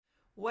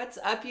What's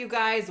up, you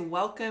guys?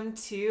 Welcome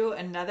to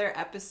another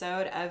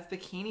episode of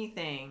Bikini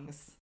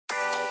Things.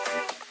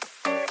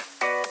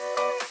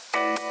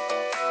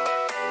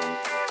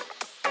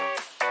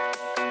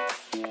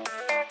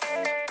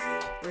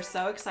 We're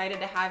so excited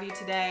to have you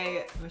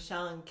today.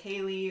 Michelle and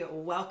Kaylee,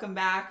 welcome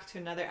back to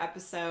another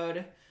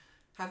episode.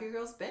 How have you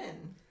girls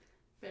been?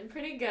 Been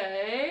pretty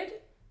good.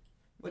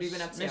 What have you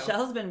been up to?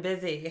 Michelle's been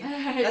busy.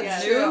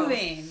 That's true.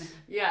 Moving.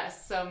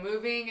 Yes, so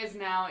moving is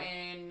now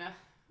in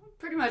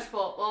pretty much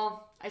full.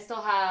 Well, I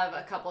still have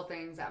a couple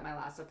things at my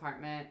last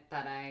apartment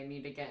that I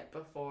need to get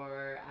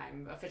before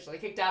I'm officially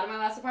kicked out of my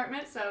last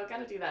apartment, so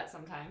gotta do that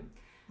sometime.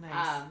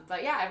 Nice.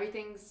 But yeah,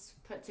 everything's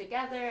put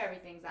together.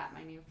 Everything's at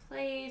my new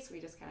place.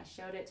 We just kind of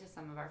showed it to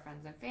some of our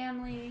friends and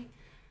family.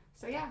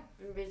 So yeah,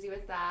 been busy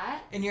with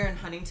that. And you're in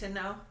Huntington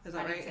now? Is that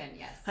right? Huntington,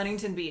 yes.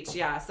 Huntington Beach,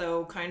 yeah.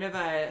 So kind of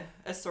a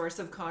source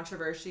of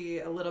controversy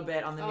a little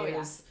bit on the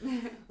news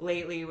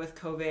lately with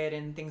COVID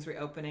and things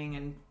reopening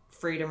and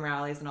freedom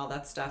rallies and all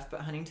that stuff.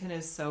 But Huntington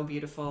is so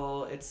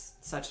beautiful. It's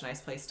such a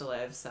nice place to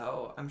live.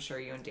 So I'm sure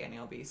you and Danny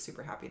will be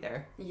super happy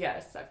there.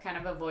 Yes, I've kind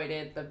of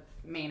avoided the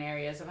main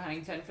areas of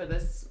Huntington for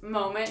this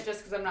moment just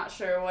because I'm not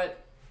sure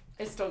what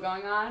is still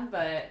going on.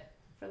 But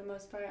for the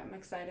most part, I'm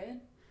excited.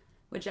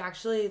 Which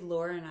actually,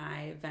 Laura and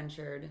I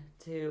ventured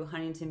to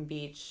Huntington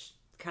Beach,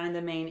 kind of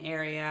the main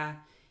area,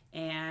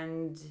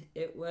 and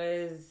it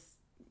was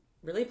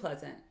really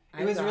pleasant.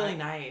 It was really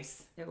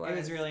nice. It was. It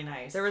was really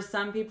nice. There were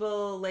some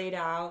people laid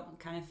out,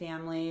 kind of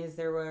families.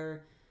 There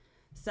were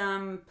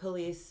some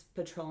police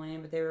patrolling,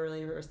 but they were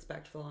really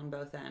respectful on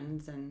both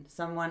ends. And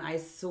someone, I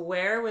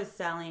swear, was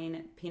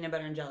selling peanut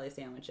butter and jelly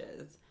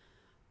sandwiches.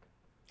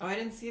 Oh, I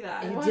didn't see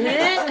that. You What?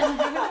 didn't?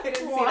 I didn't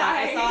see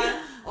that.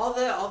 I saw all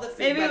the food.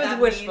 Maybe but it was that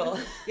wishful.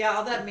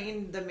 All that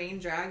the main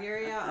drag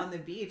area on the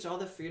beach. All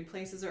the food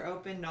places are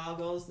open.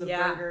 Noggles, the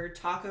burger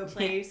taco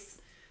place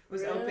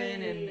was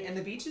open, and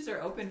the beaches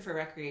are open for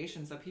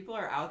recreation. So people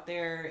are out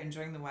there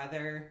enjoying the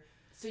weather.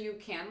 So you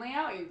can lay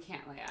out or you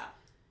can't lay out?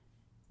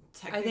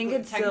 I think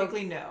it's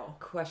technically still no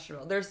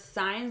questionable. There's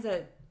signs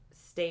that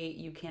state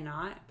you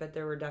cannot, but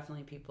there were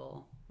definitely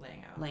people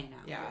laying out.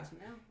 Yeah. Good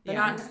to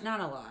know. But not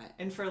a lot.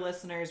 And for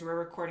listeners, we're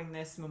recording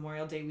this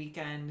Memorial Day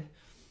weekend.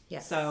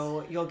 Yes.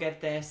 So you'll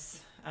get this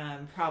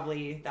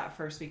probably that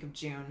first week of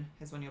June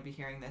is when you'll be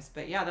hearing this.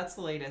 But yeah, that's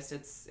the latest.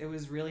 It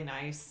was really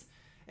nice.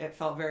 It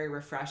felt very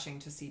refreshing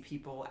to see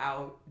people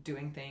out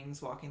doing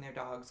things, walking their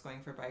dogs,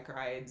 going for bike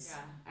rides.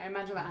 Yeah, I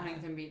imagine that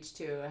Huntington Beach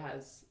too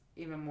has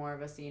even more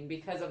of a scene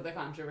because of the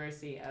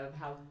controversy of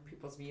how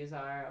people's views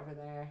are over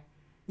there.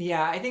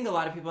 Yeah, I think a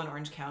lot of people in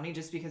Orange County,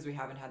 just because we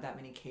haven't had that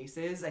many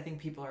cases, I think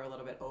people are a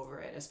little bit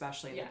over it,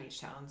 especially in the beach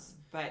towns.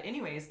 But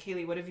anyways,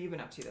 Kaylee, what have you been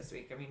up to this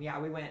week? I mean,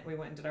 yeah, we went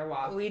and did our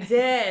walk. We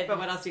did. But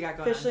what else you got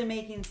going Officially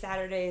making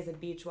Saturdays a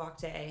beach walk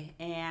day.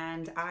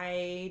 And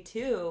I,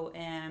 too,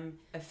 am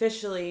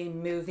officially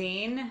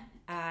moving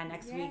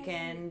next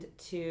weekend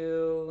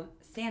to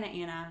Santa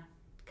Ana,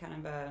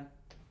 kind of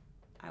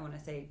I want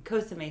to say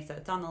Costa Mesa.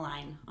 It's on the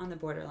line, on the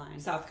borderline.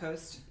 South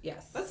Coast?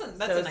 Yes. That's a so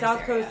nice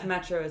South area. Coast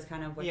Metro is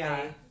kind of what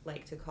they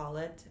like to call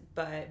it.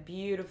 But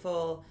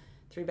beautiful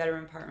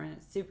 3-bedroom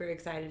apartment. Super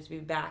excited to be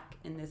back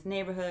in this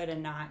neighborhood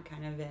and not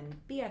kind of in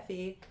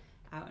BFE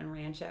out in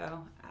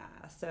Rancho.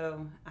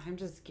 So I'm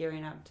just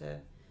gearing up to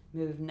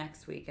move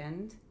next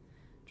weekend,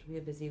 which will be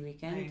a busy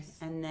weekend. Nice.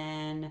 And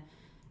then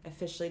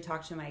officially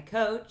talk to my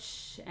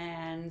coach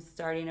and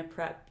starting a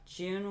prep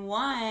June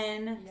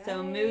 1.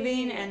 So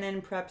moving and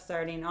then prep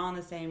starting all in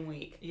the same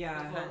week.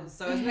 Yeah.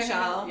 So is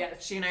Michelle.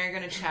 Yes. She and I are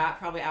going to chat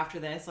probably after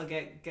this. I'll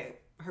get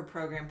her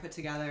program put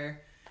together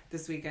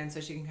this weekend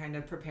so she can kind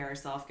of prepare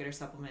herself, get her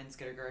supplements,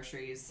 get her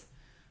groceries,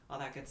 all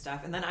that good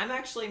stuff. And then I'm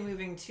actually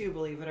moving too,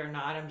 believe it or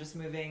not. I'm just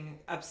moving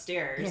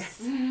upstairs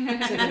to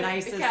the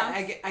nicest.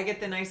 I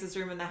get the nicest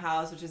room in the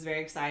house, which is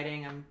very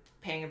exciting. I'm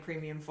paying a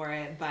premium for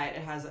it, but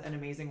it has an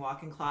amazing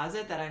walk-in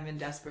closet that I'm in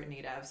desperate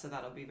need of, so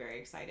that'll be very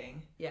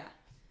exciting. Yeah.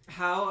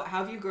 How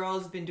have you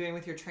girls been doing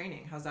with your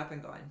training? How's that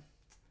been going?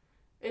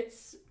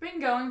 It's been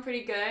going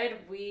pretty good.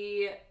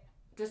 We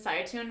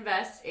decided to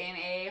invest in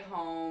a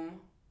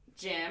home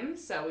gym,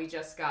 so we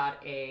just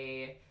got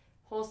a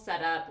whole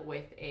setup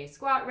with a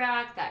squat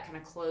rack that kind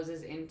of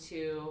closes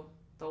into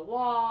the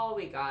wall.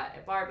 We got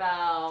a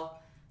barbell,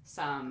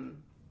 some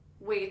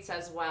weights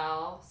as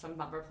well, some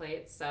bumper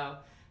plates, so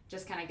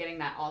just kind of getting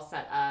that all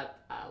set up.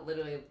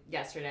 Literally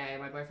yesterday,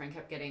 my boyfriend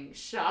kept getting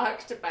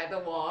shocked by the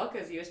wall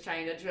because he was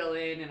trying to drill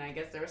in, and I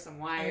guess there were some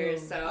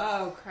wires.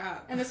 Oh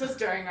crap! And this was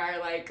during our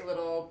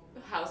little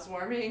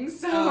housewarming.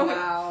 So oh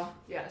wow!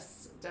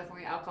 Yes,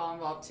 definitely alcohol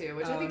involved too,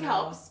 which I think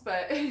helps.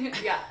 But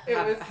yeah,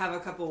 have a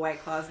couple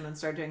White Claws and then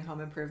start doing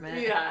home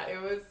improvement. Yeah,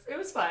 it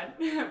was fun,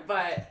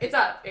 but it's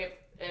up. It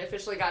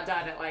officially got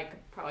done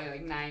at probably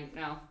 9.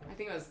 No, I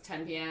think it was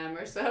 10 p.m.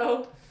 or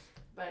so.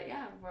 But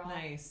yeah, we're all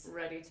Nice.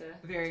 ready to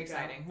Very to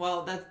exciting.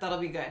 Well, that'll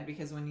be good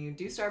because when you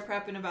do start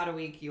prep in about a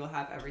week, you'll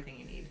have everything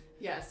you need.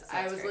 Yes, So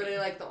I that's was great. literally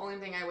like, the only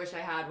thing I wish I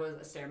had was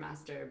a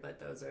Stairmaster, but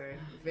those are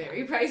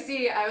very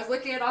pricey. I was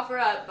looking at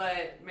OfferUp,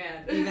 but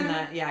man. Even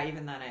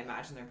then, I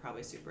imagine they're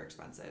probably super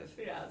expensive.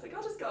 Yeah, I was like,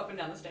 I'll just go up and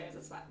down the stairs,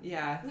 it's fine.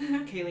 Yeah.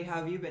 Kaylee, how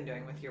have you been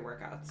doing with your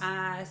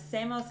workouts?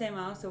 Same old, same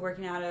old. So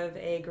working out of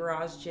a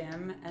garage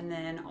gym, and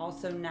then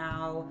also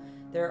now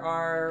there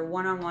are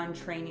one-on-one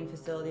training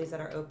facilities that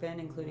are open,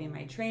 including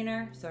my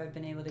trainer. So I've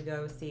been able to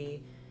go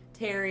see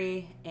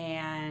Terry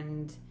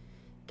and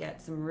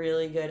get some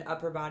really good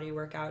upper body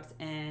workouts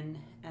in,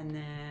 and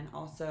then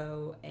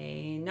also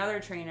another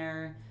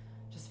trainer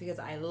just because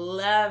I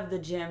love the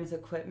gym's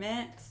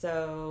equipment.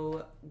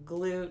 So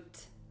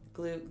glute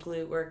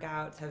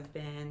workouts have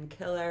been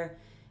killer.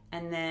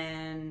 And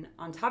then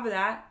on top of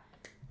that,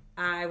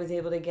 I was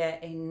able to get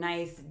a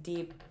nice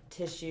deep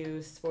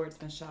tissue sports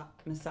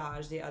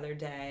massage the other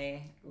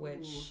day,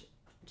 which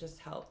just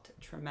helped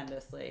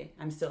tremendously.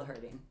 I'm still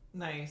hurting.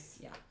 Nice.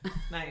 Yeah.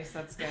 Nice.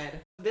 That's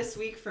good. This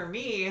week for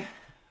me,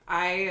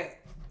 I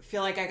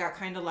feel like I got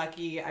kind of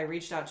lucky. I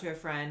reached out to a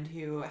friend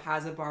who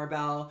has a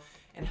barbell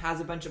and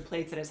has a bunch of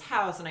plates at his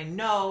house, and I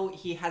know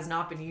he has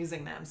not been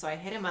using them. So I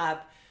hit him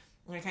up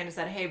and I kind of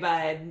said, "Hey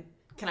bud,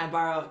 can I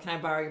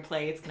borrow your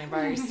plates? Can I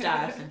borrow your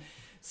stuff?" And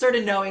sort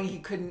of knowing he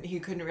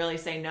couldn't really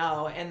say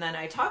no. And then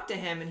I talked to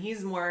him, and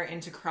he's more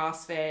into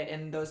CrossFit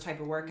and those type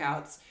of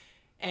workouts.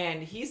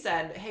 And he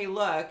said, "Hey,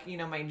 look,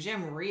 my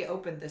gym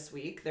reopened this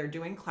week. They're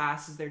doing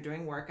classes, they're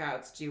doing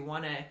workouts. Do you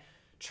want to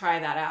try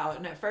that out?"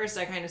 And at first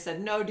I kind of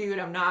said, "No, dude,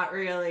 I'm not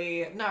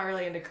really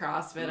into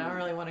CrossFit. I don't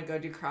really want to go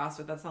do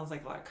CrossFit. That sounds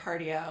like a lot of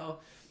cardio."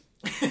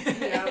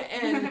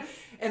 Yep.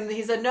 and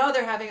he said, "No,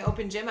 they're having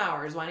open gym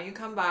hours. Why don't you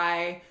come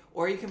by,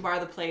 or you can borrow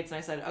the plates?" And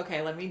I said,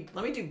 "Okay, let me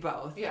do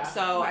both." Yeah,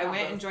 So why I not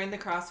went both? and joined the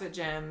CrossFit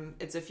gym.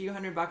 It's a few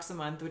 $100 a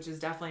month, which is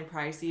definitely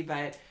pricey,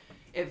 but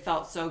it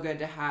felt so good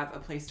to have a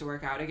place to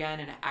work out again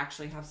and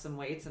actually have some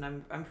weights.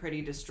 And I'm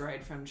pretty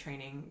destroyed from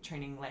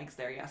training legs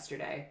there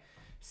yesterday.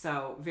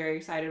 So very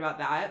excited about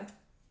that.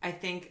 I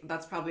think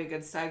that's probably a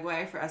good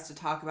segue for us to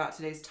talk about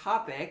today's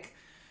topic,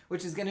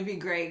 which is going to be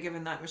great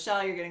given that,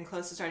 Michelle, you're getting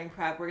close to starting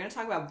prep. We're going to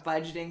talk about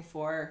budgeting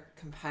for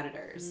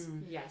competitors.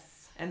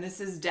 Yes. And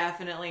this is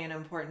definitely an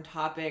important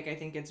topic. I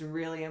think it's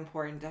really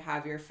important to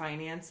have your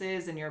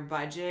finances and your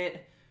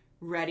budget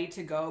ready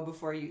to go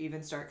before you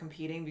even start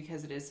competing,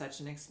 because it is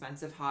such an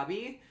expensive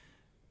hobby.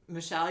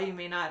 Michelle, you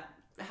may not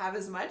have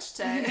as much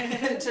to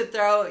to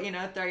throw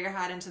your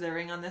hat into the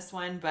ring on this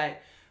one,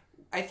 but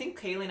I think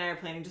Kaylee and I are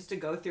planning just to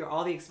go through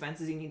all the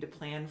expenses you need to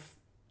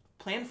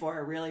plan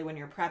for really when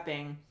you're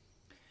prepping.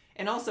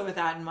 And also with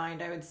that in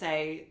mind, I would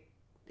say,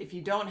 if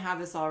you don't have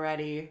this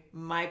already,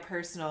 my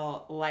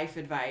personal life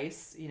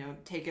advice,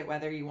 take it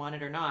whether you want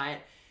it or not,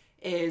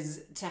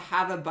 is to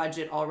have a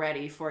budget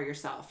already for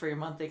yourself, for your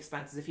monthly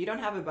expenses. If you don't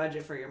have a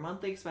budget for your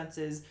monthly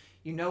expenses,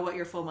 you know what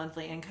your full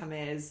monthly income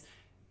is,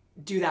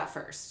 do that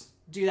first.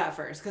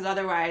 Because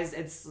otherwise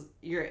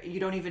you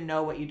don't even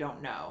know what you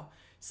don't know.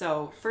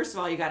 So first of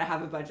all, you got to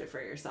have a budget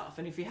for yourself.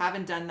 And if you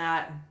haven't done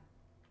that,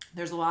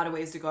 there's a lot of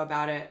ways to go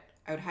about it.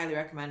 I would highly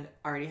recommend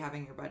already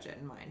having your budget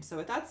in mind. So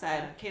with that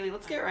said, Kaylee,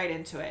 let's get right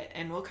into it.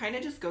 And we'll kind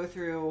of just go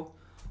through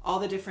all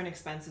the different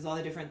expenses, all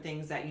the different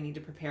things that you need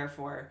to prepare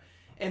for.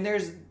 And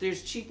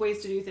there's cheap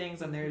ways to do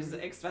things, and there's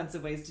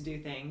expensive ways to do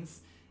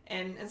things.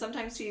 And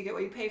sometimes too, you get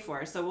what you pay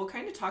for. So we'll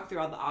kind of talk through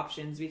all the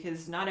options,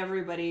 because not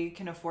everybody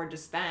can afford to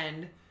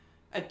spend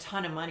a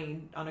ton of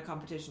money on a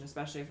competition,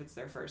 especially if it's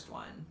their first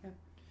one. Yep.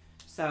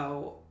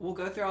 So we'll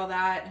go through all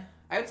that.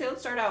 I would say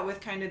let's start out with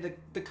kind of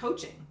the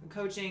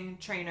coaching,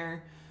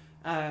 trainer,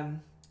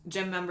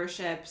 gym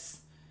memberships.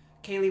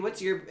 Kaylee,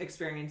 what's your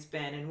experience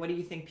been, and what do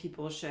you think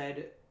people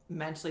should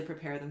mentally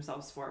prepare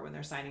themselves for when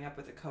they're signing up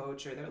with a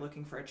coach or they're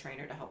looking for a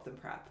trainer to help them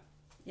prep?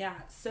 Yeah,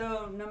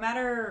 so no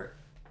matter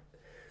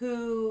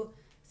who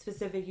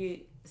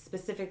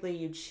specifically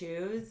you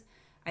choose,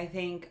 I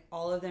think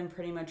all of them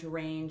pretty much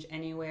range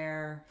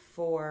anywhere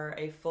for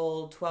a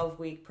full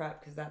 12-week prep,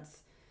 because that's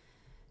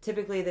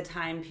typically the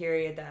time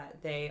period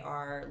that they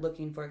are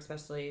looking for,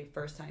 especially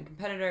first-time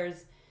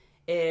competitors,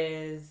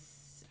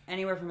 is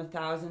anywhere from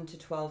 $1,000 to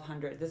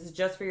 $1,200. This is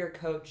just for your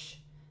coach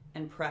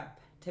and prep.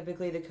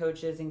 Typically, the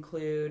coaches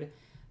include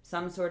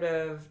some sort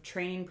of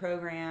training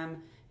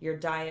program, your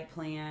diet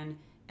plan,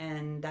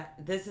 and that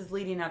this is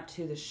leading up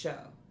to the show.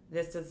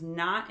 This does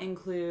not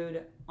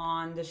include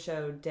on the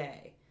show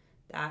day.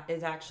 That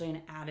is actually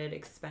an added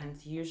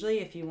expense. Usually,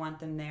 if you want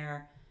them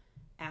there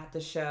at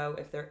the show,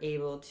 if they're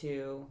able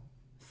to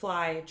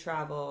fly,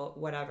 travel,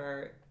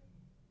 whatever,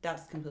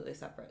 that's completely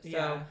separate. Yeah.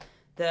 So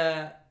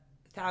the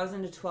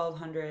 $1,000 to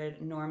 $1,200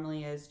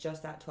 normally is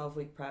just that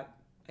 12-week prep.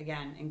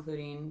 Again,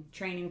 including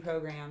training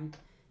program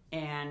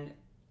and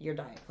your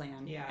diet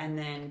plan. Yeah. And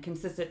then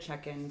consistent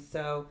check-ins.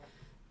 So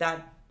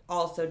that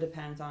also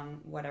depends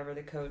on whatever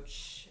the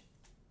coach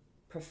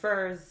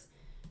prefers,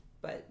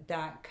 but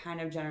that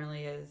kind of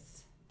generally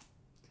is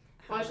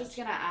Well, I was just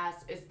gonna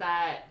ask, is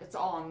that it's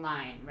all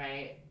online,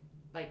 right?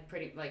 Like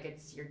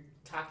it's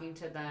talking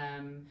to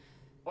them,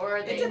 or are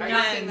It they? Are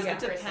you seeing depends. them in It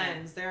person?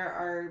 depends. There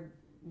are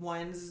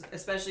ones,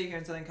 especially here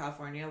in Southern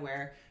California,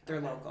 where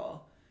they're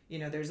local. You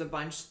know, there's a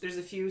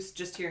few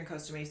just here in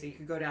Costa Mesa. You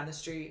could go down the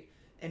street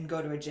and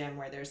go to a gym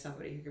where there's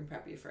somebody who can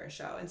prep you for a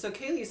show. And so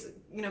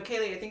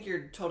Kaylee, I think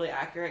you're totally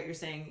accurate. You're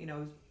saying,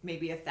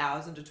 maybe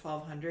 1,000 to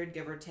 1,200,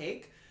 give or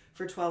take,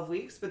 for 12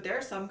 weeks. But there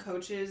are some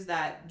coaches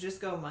that just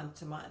go month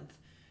to month.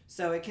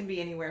 So it can be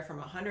anywhere from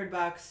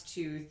 $100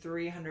 to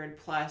 $300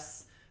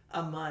 plus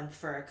a month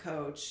for a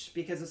coach,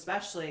 because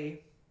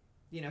especially,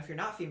 if you're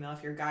not female,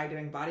 if you're a guy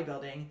doing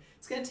bodybuilding,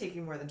 it's going to take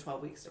you more than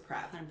 12 weeks to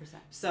prep. 100%.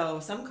 So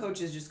some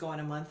coaches just go on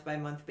a month by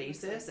month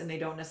basis, and they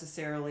don't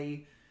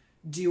necessarily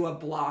do a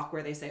block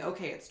where they say,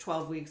 okay, it's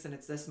 12 weeks and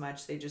it's this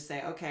much. They just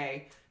say,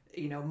 okay,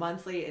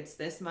 monthly it's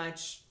this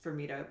much for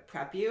me to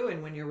prep you,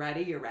 and when you're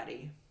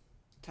ready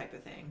type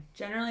of thing.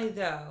 Generally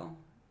though,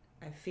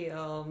 I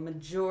feel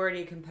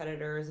majority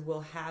competitors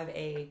will have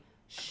a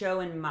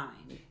show in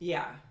mind.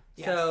 Yeah.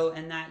 Yes. So,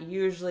 and that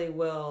usually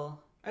will...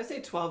 I would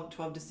say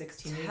 12 to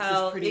 16 weeks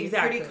is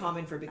pretty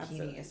common for bikini.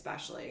 Absolutely.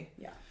 Especially.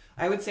 Yeah.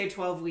 I would say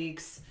 12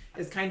 weeks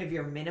is kind of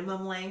your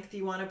minimum length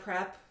you want to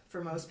prep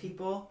for most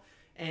people.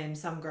 And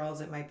some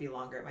girls, it might be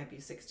longer. It might be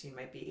 16,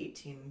 might be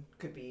 18,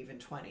 could be even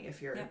 20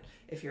 if you're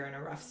in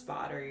a rough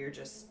spot, or you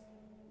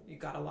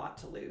got a lot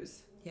to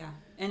lose. Yeah.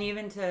 And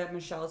even to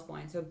Michelle's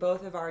point, so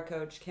both of our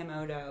coach, Kim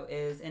Odo,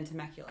 is in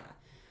Temecula.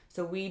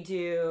 So we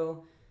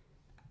do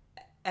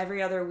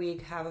every other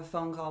week have a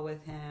phone call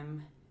with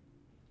him.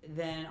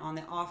 Then on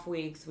the off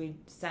weeks, we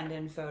send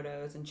in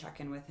photos and check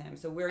in with him.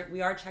 So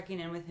we are checking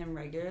in with him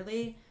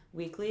regularly,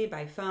 weekly,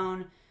 by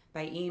phone,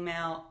 by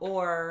email,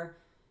 or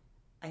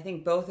I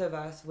think both of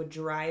us would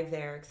drive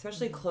there,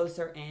 especially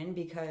closer in,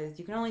 because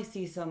you can only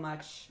see so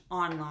much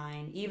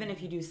online, even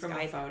if you do From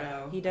Skype. A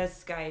photo. He does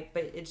Skype,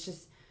 but it's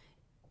just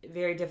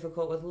very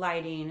difficult with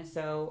lighting.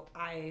 So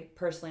I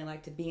personally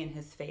like to be in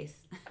his face.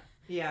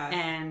 Yeah.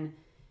 And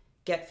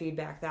get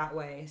feedback that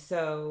way.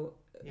 So,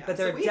 yeah. but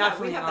there we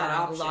definitely have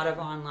are a lot of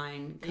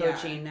online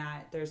coaching Yeah.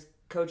 that there's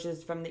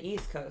coaches from the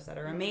East Coast that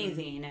are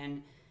amazing,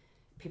 and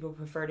people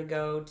prefer to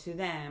go to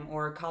them.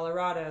 Or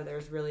Colorado,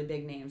 there's really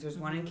big names. There's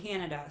one in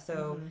Canada.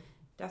 So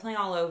definitely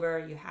all over.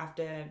 You have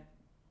to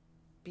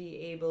be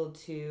able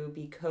to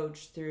be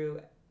coached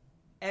through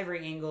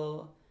every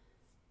angle,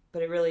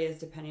 but it really is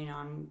depending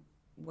on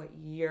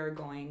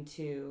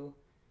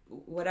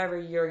whatever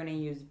you're going to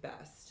use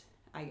best,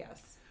 I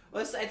guess.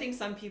 Well, I think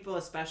some people,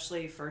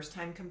 especially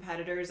first-time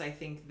competitors, I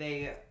think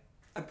they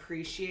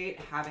appreciate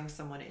having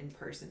someone in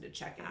person to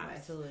check in with.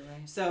 Absolutely.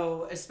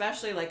 So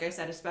especially, like I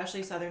said,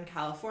 especially Southern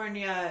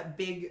California,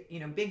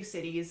 big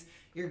cities,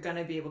 you're going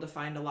to be able to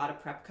find a lot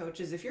of prep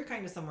coaches. If you're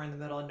kind of somewhere in the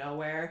middle of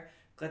nowhere,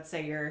 let's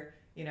say you're,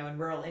 in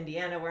rural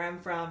Indiana where I'm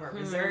from, or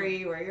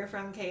Missouri where you're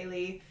from,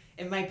 Kaylee,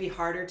 it might be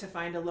harder to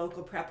find a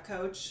local prep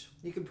coach.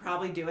 You could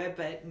probably do it,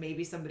 but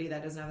maybe somebody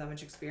that doesn't have that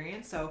much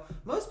experience. So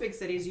most big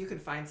cities, you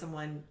could find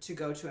someone to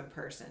go to in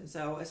person.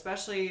 So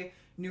especially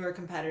newer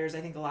competitors,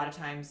 I think a lot of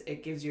times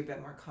it gives you a bit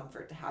more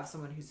comfort to have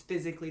someone who's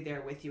physically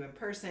there with you in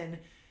person.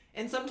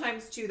 And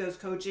sometimes too, those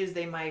coaches,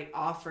 they might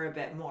offer a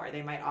bit more.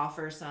 They might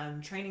offer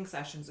some training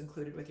sessions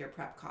included with your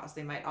prep cost.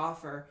 They might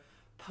offer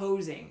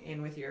posing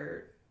in with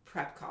your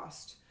prep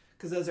cost,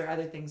 because those are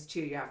other things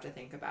too you have to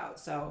think about.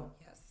 So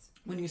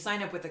when you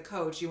sign up with a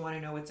coach, you want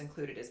to know what's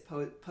included. Is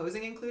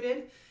posing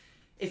included?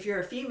 If you're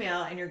a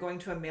female and you're going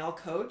to a male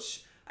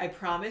coach, I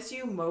promise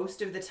you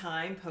most of the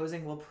time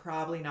posing will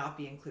probably not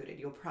be included.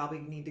 You'll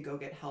probably need to go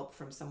get help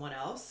from someone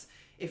else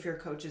if your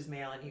coach is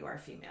male and you are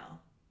female.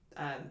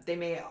 They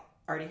may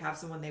already have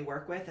someone they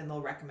work with and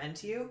they'll recommend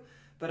to you,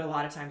 but a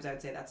lot of times I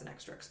would say that's an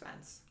extra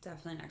expense.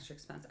 Definitely an extra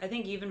expense. I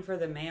think even for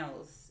the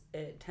males,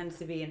 it tends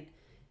to be,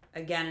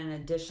 in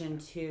addition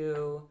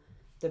to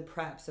the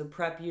prep. So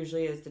prep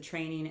usually is the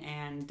training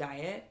and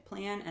diet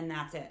plan, and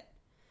that's it.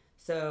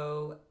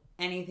 So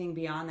anything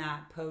beyond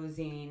that,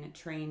 posing,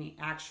 training,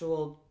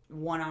 actual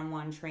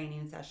one-on-one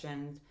training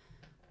sessions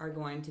are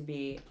going to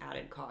be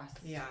added costs.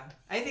 Yeah.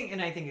 I think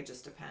it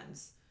just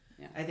depends.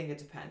 Yeah. I think it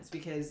depends,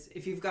 because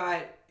if you've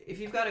got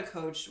a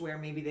coach where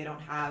maybe they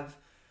don't have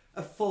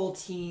a full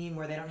team,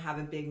 or they don't have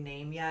a big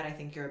name yet, I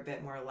think you're a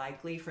bit more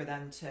likely for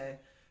them to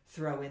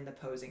throw in the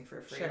posing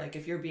for free. Sure. Like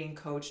if you're a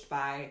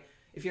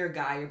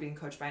guy, you're being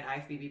coached by an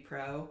IFBB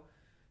pro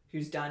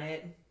who's done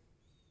it,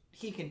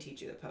 he can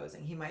teach you the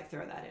posing. He might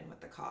throw that in with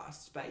the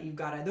cost, but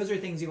those are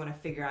things you want to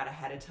figure out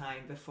ahead of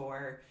time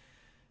before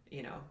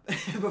you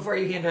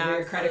hand over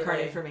your credit card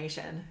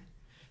information,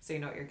 so you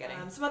know what you're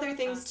getting. Some other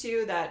things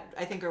too that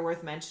I think are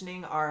worth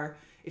mentioning are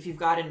if you've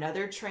got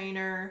another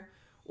trainer,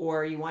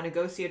 or you want to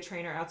go see a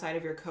trainer outside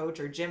of your coach,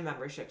 or gym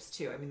memberships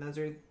too. I mean, those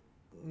are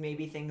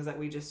maybe things that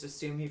we just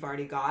assume you've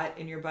already got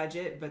in your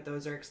budget, but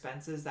those are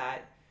expenses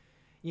that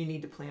you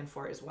need to plan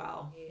for as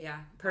well. Yeah.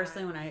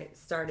 Personally, when I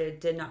started,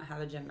 did not have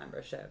a gym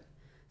membership.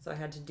 So I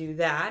had to do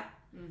that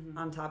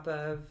on top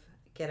of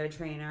get a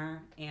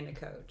trainer and a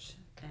coach.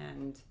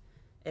 And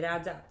it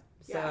adds up.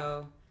 Yeah.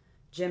 So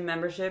gym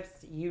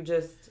memberships, you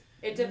just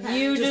It depends.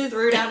 You just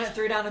threw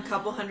down a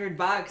couple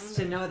 $100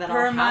 to know that Per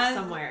I'll have month.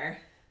 somewhere.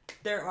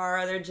 There are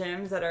other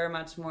gyms that are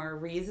much more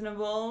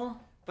reasonable,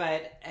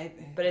 But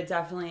it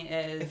definitely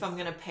is. if I'm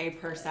gonna pay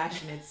per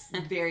session, it's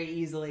very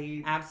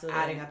easily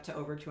Absolutely adding up to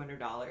over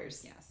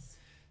 $200. Yes.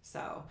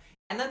 So,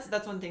 and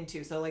that's one thing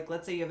too. So like,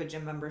 let's say you have a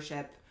gym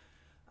membership.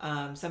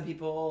 Some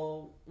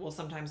people will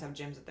sometimes have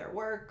gyms at their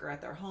work or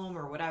at their home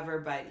or whatever,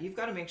 but you've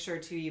got to make sure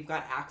too you've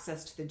got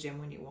access to the gym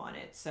when you want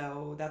it.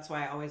 So that's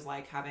why I always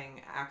like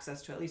having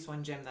access to at least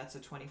one gym that's a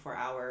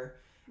 24-hour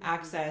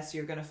access.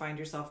 You're going to find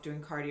yourself doing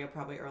cardio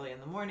probably early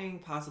in the morning,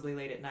 possibly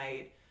late at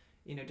night.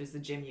 You know, does the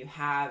gym you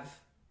have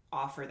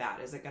offer that?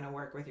 Is it going to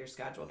work with your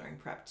schedule during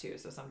prep too?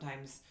 So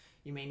sometimes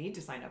you may need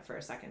to sign up for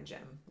a second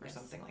gym or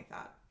something like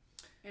that.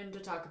 And to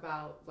talk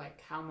about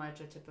like how much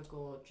a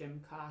typical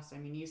gym costs. I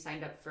mean, you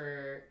signed up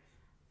for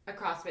a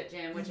CrossFit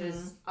gym, which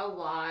is a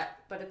lot,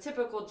 but a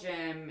typical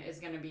gym is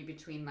going to be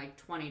between like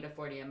 $20 to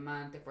 $40 a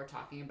month if we're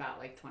talking about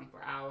like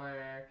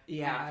 24-hour,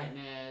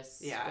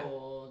 Fitness,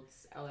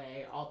 Golds,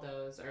 LA, all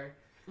those are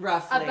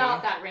roughly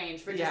about that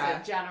range for just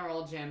a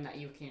general gym that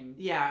you can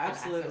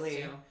absolutely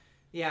get access to.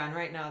 Yeah, and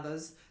right now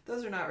those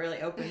are not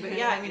really open. But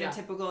yeah, I mean, a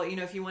typical, you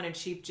know, if you want a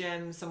cheap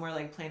gym somewhere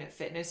like Planet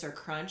Fitness or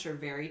Crunch are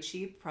very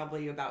cheap,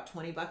 probably about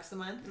 $20 a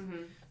month.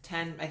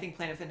 10, I think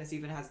Planet Fitness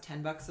even has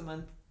 $10 a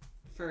month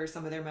for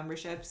some of their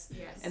memberships.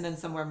 Yes. And then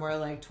somewhere more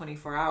like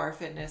 24-hour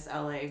Fitness,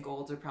 LA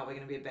Golds are probably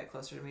going to be a bit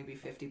closer to maybe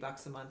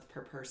 $50 a month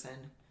per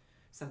person.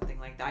 Something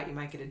like that. You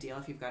might get a deal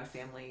if you've got a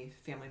family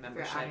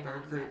membership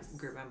or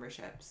group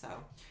membership. So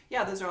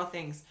yeah, those are all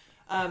things.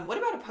 What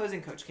about a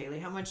posing coach, Kaylee?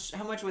 How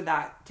much would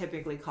that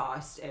typically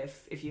cost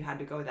if you had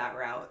to go that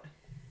route?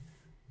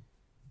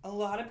 A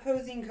lot of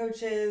posing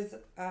coaches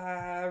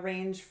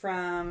range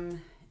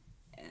from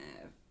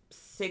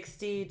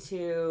 60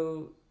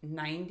 to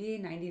 90,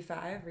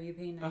 95. Are you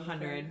paying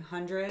 100?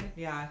 100.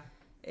 Yeah.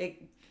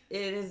 It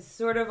is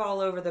sort of all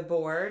over the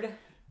board,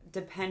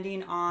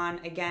 depending on,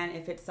 again,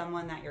 if it's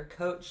someone that your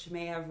coach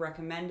may have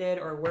recommended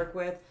or work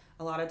with.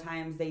 A lot of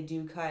times they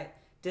do cut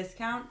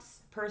discounts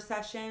per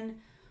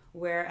session.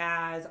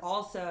 Whereas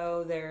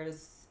also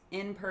there's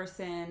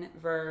in-person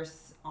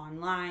versus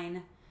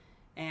online,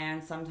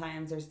 and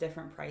sometimes there's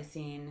different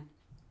pricing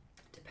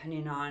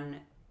depending on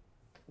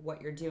what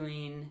you're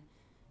doing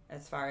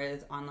as far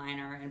as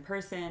online or in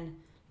person.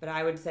 But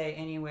I would say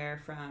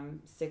anywhere from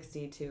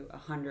 60 to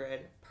 100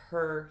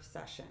 per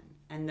session.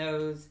 And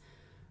those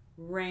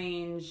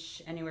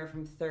range anywhere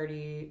from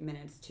 30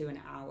 minutes to an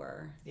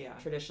hour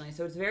traditionally.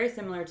 So it's very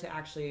similar to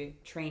actually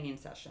training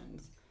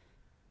sessions.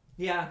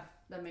 Yeah.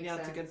 That makes sense.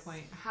 That's a good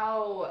point.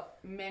 How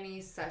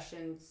many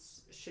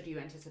sessions should you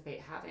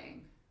anticipate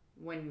having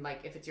when,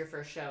 like, if it's your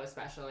first show,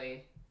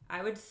 especially?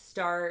 I would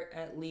start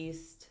at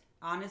least,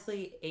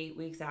 honestly, 8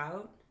 weeks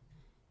out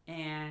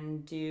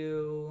and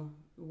do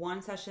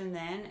one session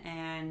then,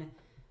 and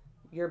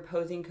your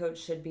posing coach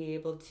should be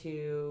able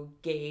to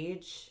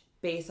gauge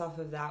based off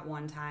of that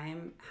one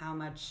time how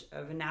much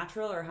of a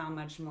natural or how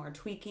much more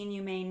tweaking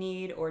you may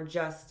need, or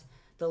just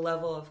the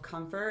level of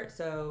comfort.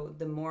 So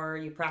the more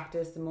you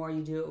practice, the more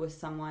you do it with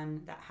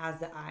someone that has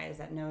the eyes,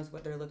 that knows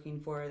what they're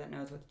looking for, that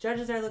knows what the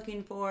judges are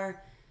looking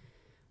for,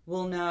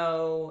 will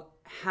know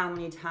how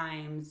many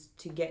times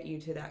to get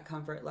you to that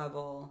comfort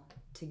level,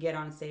 to get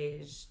on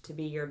stage, to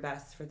be your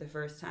best for the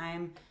first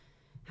time,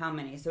 how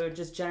many. So it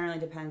just generally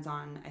depends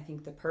on, I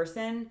think, the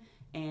person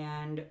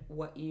and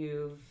what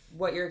your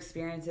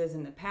experience is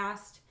in the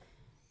past.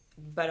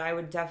 But I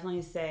would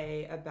definitely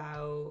say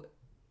about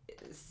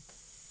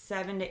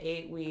 7 to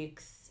 8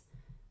 weeks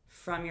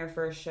from your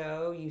first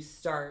show, you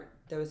start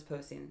those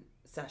posing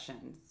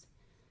sessions,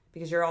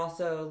 because you're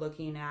also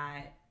looking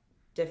at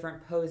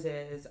different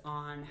poses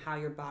on how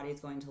your body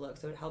is going to look.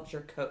 So it helps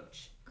your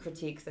coach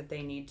critiques that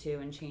they need to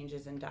and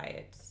changes in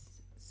diets.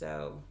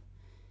 So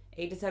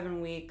 8 to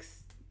 7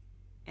 weeks,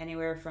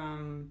 anywhere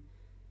from,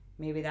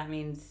 maybe that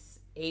means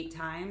 8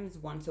 times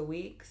once a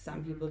week.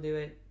 Some people do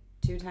it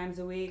 2 times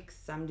a week,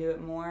 some do it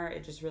more.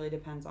 It just really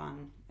depends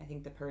on, I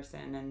think, the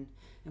person and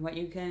what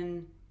you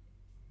can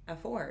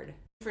afford.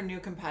 For new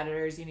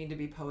competitors, you need to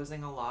be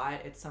posing a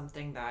lot. It's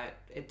something that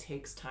it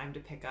takes time to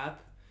pick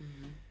up.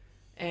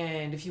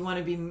 And if you want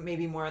to be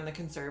maybe more on the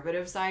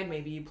conservative side,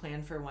 maybe you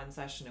plan for 1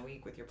 session a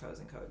week with your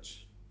posing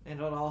coach. And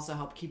it'll also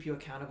help keep you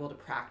accountable to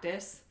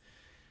practice.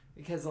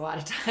 Because a lot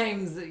of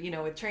times, you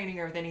know, with training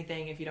or with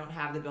anything, if you don't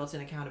have the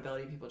built-in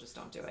accountability, people just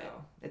don't do it.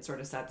 So it sort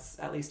of sets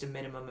at least a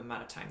minimum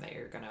amount of time that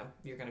you're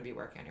gonna be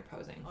working on your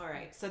posing. All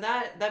right, so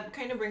that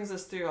kind of brings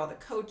us through all the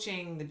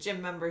coaching, the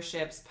gym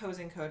memberships,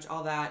 posing coach,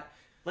 all that.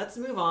 Let's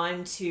move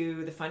on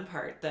to the fun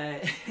part,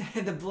 the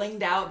the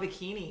blinged out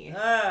bikini,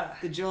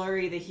 the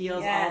jewelry, the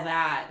heels, all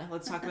that.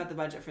 Let's talk about the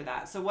budget for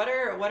that. So what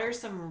are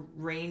some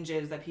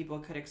ranges that people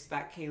could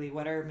expect, Kaylee?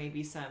 What are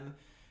maybe some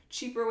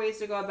cheaper ways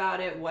to go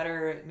about it? What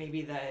are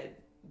maybe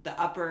the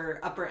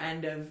upper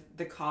end of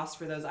the cost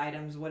for those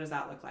items? What does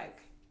that look like?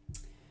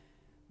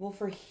 Well,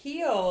 for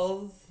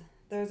heels,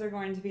 those are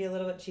going to be a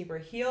little bit cheaper.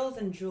 Heels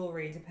and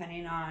jewelry,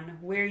 depending on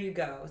where you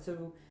go.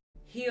 So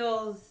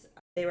heels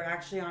They were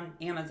actually on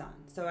Amazon.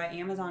 So I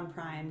Amazon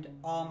primed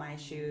all my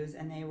shoes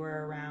and they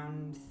were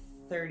around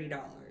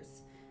 $30.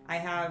 I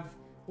have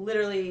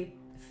literally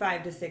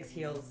 5 to 6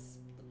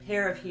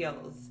 pair of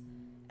heels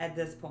at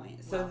this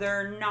point. So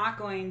they're not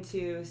going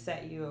to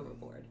set you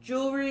overboard.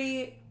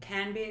 Jewelry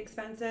can be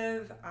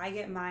expensive. I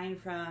get mine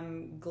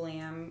from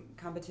Glam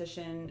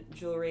Competition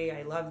Jewelry.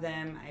 I love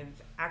them. I've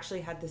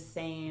actually had the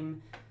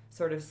same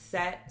sort of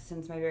set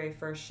since my very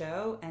first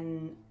show,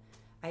 and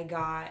I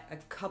got a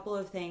couple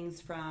of things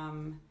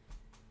from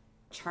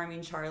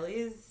Charming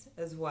Charlie's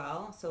as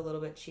well, so a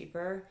little bit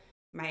cheaper.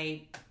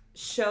 My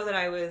show that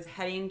I was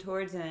heading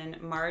towards in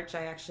March,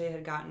 I actually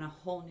had gotten a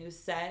whole new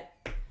set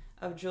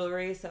of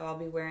jewelry, so I'll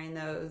be wearing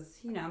those,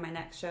 my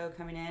next show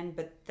coming in.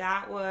 But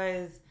that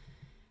was,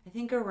 I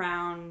think,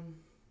 around,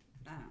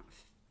 I don't know,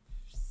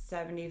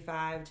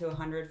 75 to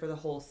 100 for the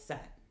whole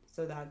set.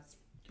 So that's,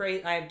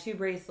 I have 2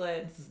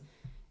 bracelets,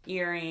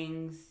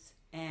 earrings,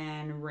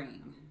 and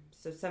ring.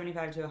 So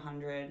 75 to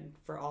 100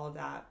 for all of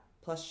that,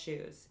 plus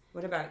shoes.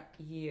 What about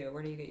you?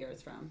 Where do you get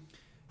yours from?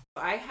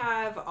 I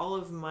have all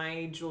of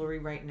my jewelry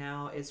right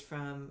now is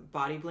from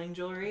Body Bling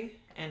Jewelry,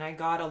 and I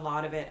got a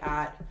lot of it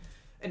at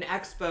an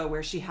expo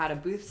where she had a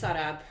booth set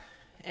up,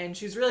 and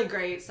she was really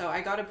great, so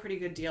I got a pretty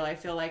good deal. I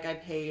feel like I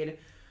paid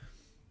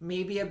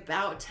maybe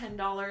about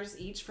 $10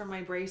 each for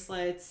my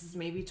bracelets,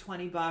 maybe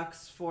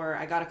 $20 for,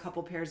 I got a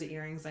couple pairs of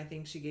earrings. I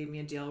think she gave me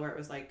a deal where it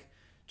was like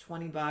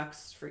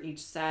 $20 for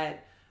each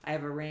set. I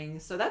have a ring,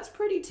 so that's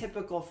pretty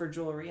typical for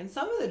jewelry. And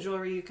some of the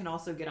jewelry you can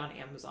also get on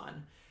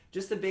Amazon.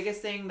 Just the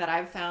biggest thing that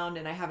I've found,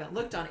 and I haven't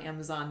looked on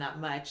Amazon that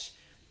much,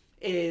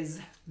 is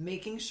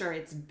making sure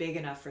it's big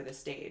enough for the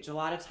stage. A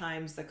lot of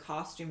times the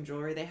costume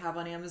jewelry they have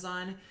on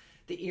Amazon,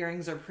 the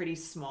earrings are pretty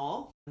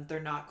small. They're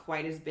not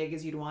quite as big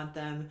as you'd want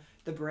them.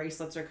 The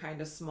bracelets are kind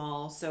of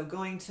small. So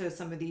going to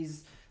some of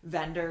these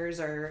vendors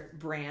or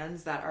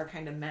brands that are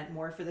kind of meant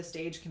more for the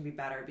stage can be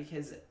better,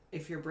 because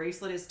if your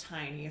bracelet is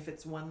tiny, if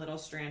it's one little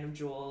strand of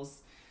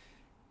jewels,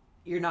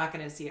 you're not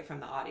going to see it from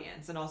the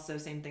audience. And also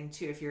same thing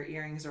too, if your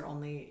earrings are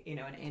only,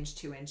 an inch,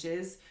 2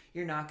 inches,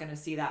 you're not going to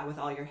see that with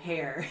all your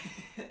hair,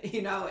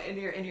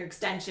 and your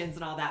extensions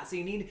and all that. So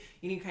you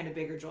need kind of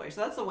bigger jewelry.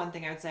 So that's the one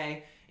thing I would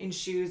say. In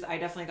shoes, I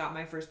definitely got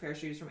my first pair of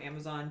shoes from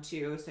Amazon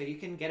too. So you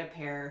can get a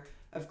pair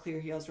of clear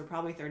heels for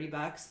probably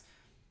 $30.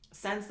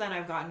 Since then,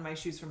 I've gotten my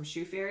shoes from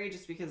Shoe Fairy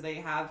just because they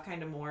have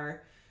kind of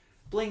more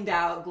blinged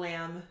out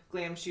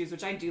glam shoes,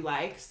 which I do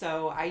like.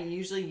 So I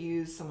usually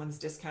use someone's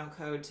discount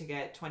code to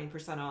get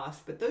 20%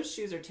 off. But those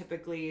shoes are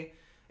typically,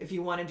 if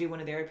you want to do one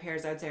of their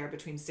pairs, I would say are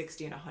between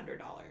 $60 and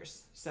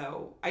 $100.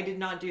 So I did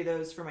not do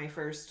those for my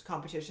first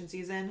competition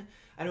season.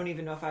 I don't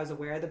even know if I was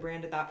aware of the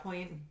brand at that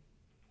point.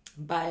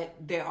 But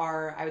they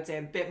are, I would say,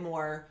 a bit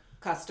more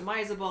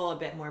customizable, a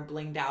bit more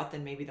blinged out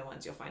than maybe the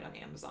ones you'll find on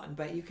Amazon.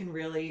 But you can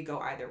really go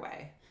either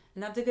way.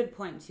 And that's a good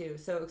point too.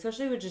 So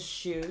especially with just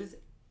shoes,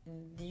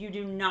 you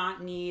do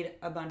not need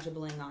a bunch of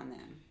bling on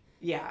them.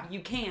 Yeah. You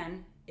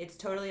can. It's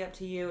totally up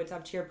to you. It's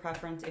up to your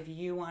preference. If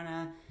you want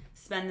to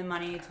spend the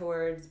money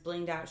towards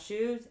blinged out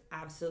shoes,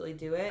 absolutely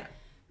do it.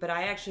 But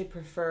I actually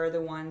prefer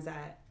the ones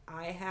that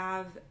I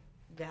have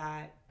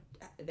that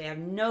they have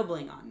no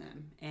bling on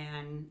them.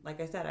 And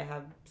like I said, I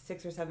have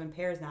 6 or 7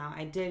 pairs now.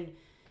 I did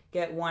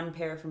get 1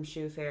 pair from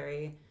Shoe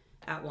Fairy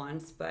at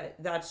once, but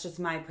that's just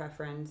my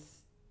preference.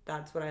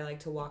 That's what I like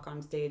to walk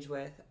on stage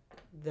with.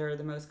 They're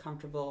the most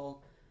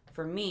comfortable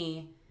for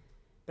me,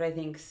 but I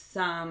think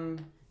some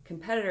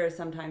competitors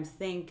sometimes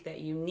think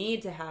that you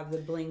need to have the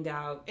blinged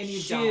out and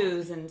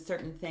shoes and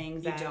certain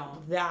things that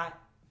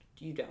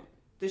you don't.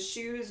 The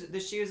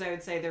shoes, I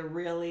would say they're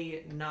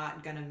really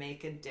not going to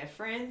make a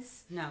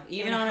difference. No,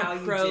 even on a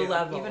pro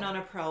level. Even on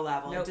a pro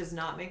level. Nope. It does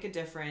not make a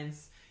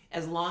difference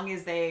as long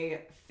as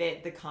they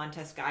fit the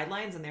contest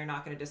guidelines, and they're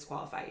not going to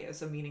disqualify you.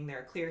 So meaning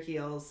they're clear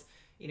heels.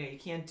 You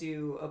can't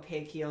do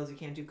opaque heels. You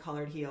can't do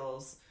colored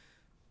heels.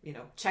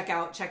 Check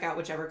out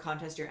whichever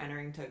contest you're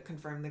entering to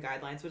confirm the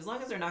guidelines. But as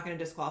long as they're not going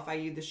to disqualify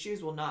you, the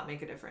shoes will not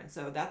make a difference.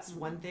 So that's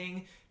one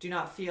thing. Do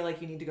not feel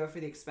like you need to go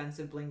for the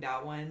expensive blinged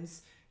out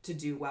ones to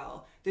do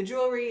well. The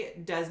jewelry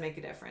does make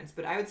a difference,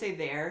 but I would say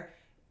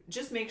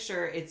just make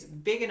sure it's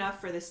big enough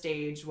for the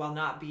stage while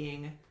not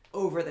being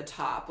over the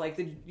top. Like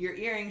your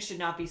earrings should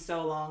not be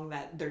so long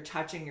that they're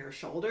touching your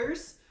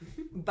shoulders,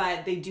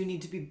 but they do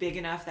need to be big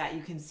enough that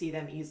you can see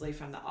them easily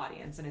from the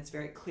audience and it's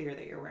very clear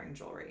that you're wearing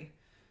jewelry.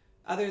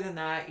 Other than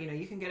that,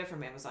 you can get it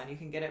from Amazon, you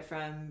can get it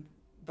from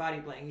Body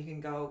Bling, you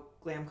can go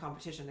Glam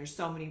Competition. There's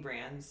so many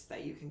brands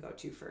that you can go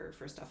to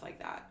for stuff like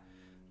that.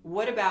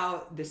 What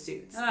about the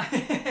suits?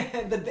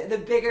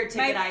 The bigger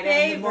ticket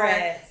item,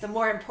 the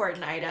more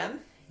important item.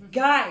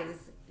 Guys,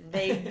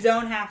 they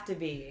don't have to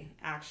be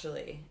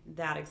actually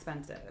that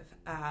expensive.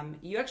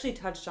 You actually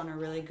touched on a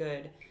really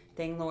good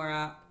thing,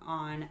 Laura,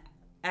 on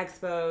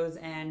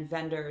expos and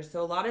vendors.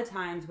 So a lot of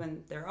times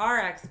when there are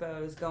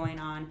expos going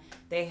on,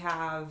 they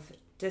have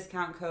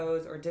discount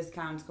codes or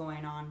discounts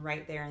going on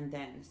right there and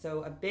then.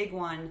 So a big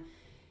one,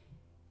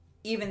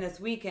 even this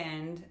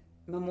weekend,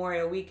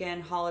 Memorial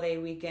Weekend, holiday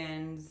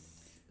weekends,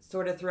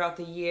 sort of throughout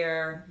the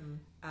year,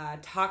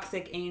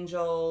 Toxic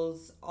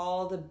Angels,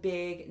 all the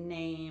big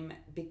name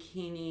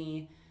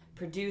bikini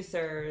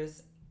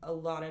producers a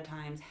lot of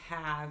times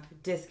have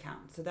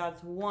discounts. So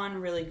that's one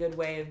really good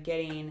way of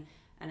getting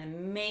an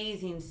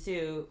amazing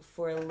suit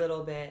for a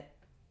little bit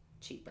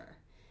cheaper.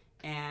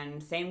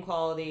 And same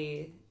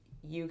quality,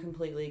 you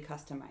completely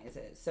customize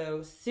it.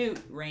 So suit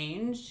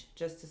range,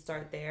 just to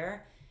start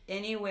there,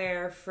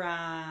 anywhere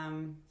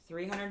from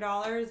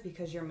 $300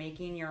 because you're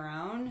making your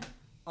own,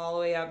 all the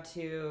way up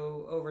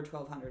to over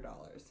 $1,200.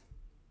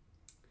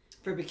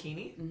 For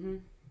bikini? Mm-hmm.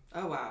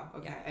 Oh, wow.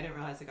 Okay. Yeah. I didn't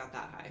realize it got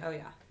that high. Oh,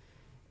 yeah.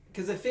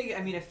 Because a figure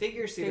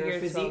suit or a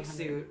Figure's physique $1,200.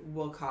 suit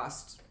will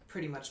cost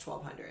pretty much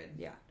 $1,200.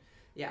 Yeah.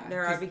 Yeah.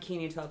 There are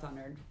bikini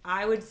 $1,200.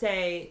 I would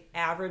say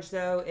average,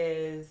 though,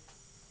 is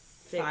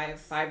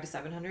 $500 to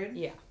 $700.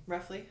 Yeah.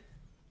 Roughly.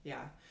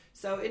 Yeah.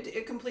 So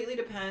it completely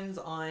depends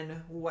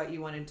on what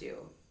you want to do.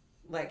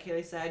 Like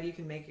Kaylee said, you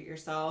can make it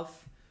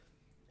yourself.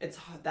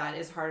 That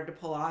is harder to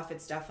pull off.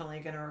 It's definitely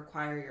going to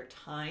require your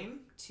time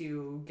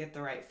to get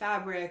the right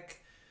fabric.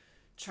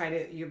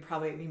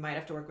 You might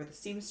have to work with a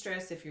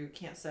seamstress. If you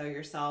can't sew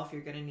yourself,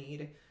 you're going to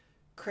need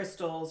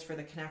crystals for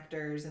the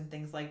connectors and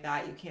things like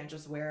that. You can't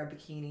just wear a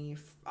bikini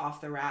off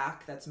the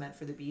rack that's meant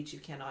for the beach. You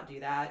cannot do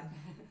that.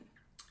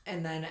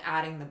 And then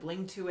adding the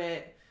bling to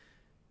it,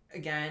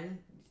 again,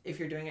 if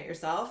you're doing it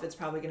yourself, it's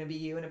probably going to be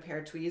you and a pair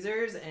of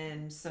tweezers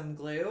and some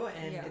glue,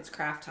 and it's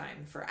craft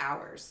time for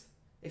hours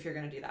if you're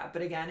going to do that.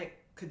 But again, it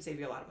could save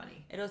you a lot of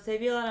money. It'll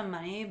save you a lot of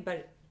money,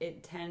 but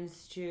it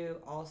tends to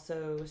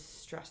also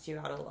stress you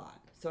out a lot.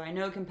 So I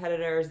know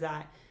competitors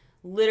that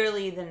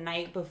literally the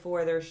night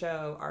before their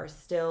show are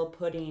still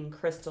putting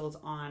crystals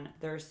on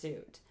their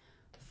suit.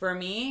 For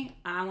me,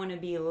 I want to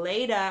be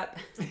laid up,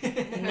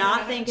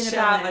 not thinking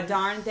about a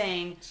darn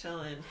thing.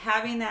 Chilling.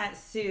 Having that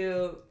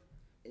suit,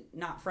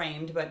 not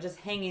framed, but just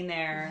hanging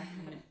there,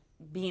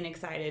 being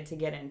excited to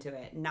get into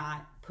it,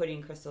 not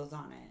putting crystals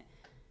on it.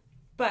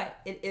 But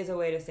it is a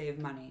way to save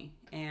money,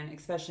 and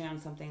especially on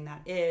something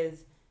that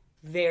is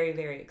very,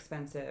 very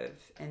expensive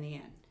in the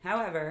end.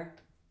 However,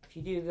 if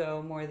you do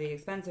go more the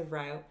expensive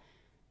route,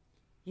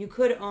 you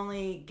could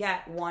only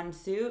get one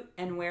suit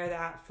and wear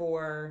that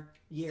for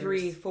years.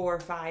 3, 4,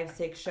 5,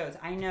 6 shows.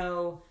 I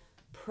know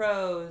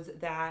pros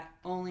that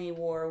only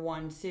wore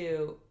one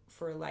suit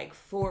for like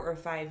 4 or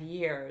 5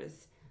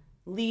 years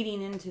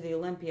leading into the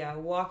Olympia,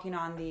 walking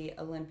on the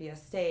Olympia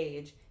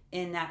stage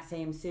in that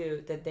same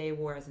suit that they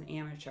wore as an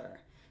amateur.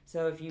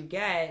 So if you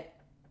get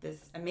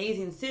this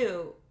amazing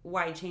suit,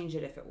 why change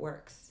it if it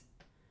works?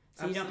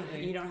 So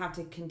you don't have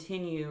to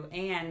continue,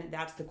 and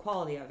that's the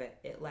quality of it.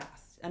 It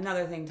lasts.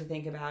 Another thing to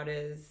think about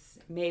is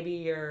maybe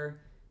you're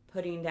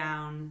putting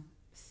down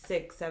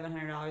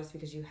 $600-$700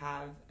 because you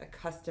have a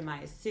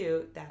customized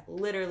suit that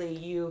literally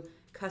you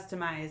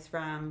customize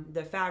from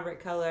the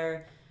fabric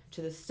color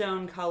to the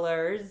stone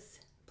colors,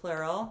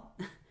 plural,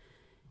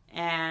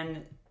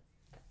 and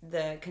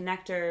the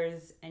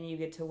connectors, and you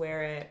get to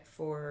wear it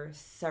for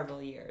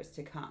several years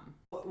to come.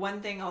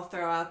 One thing I'll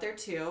throw out there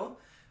too,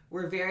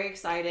 we're very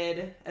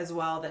excited as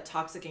well that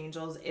Toxic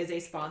Angels is a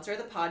sponsor of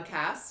the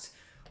podcast.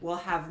 We'll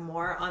have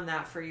more on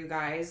that for you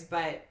guys,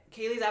 but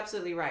Kaylee's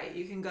absolutely right.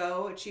 You can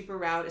go a cheaper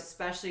route,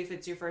 especially if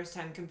it's your first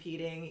time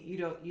competing.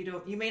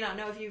 You may not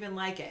know if you even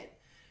like it.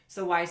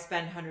 So why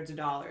spend hundreds of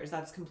dollars?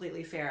 That's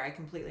completely fair. I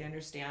completely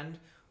understand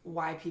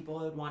why people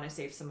would want to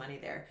save some money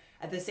there.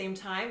 At the same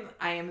time,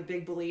 I am a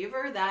big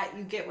believer that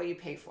you get what you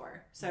pay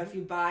for. So if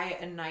you buy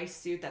a nice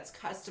suit that's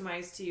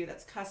customized to you,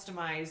 that's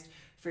customized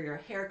for your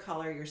hair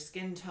color, your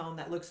skin tone,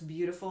 that looks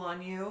beautiful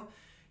on you,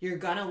 you're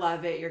gonna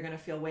love it. You're gonna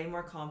feel way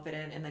more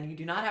confident, and then you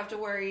do not have to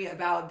worry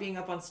about being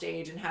up on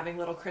stage and having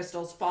little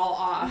crystals fall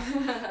off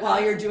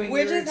while you're doing your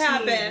routine. Which has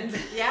happened.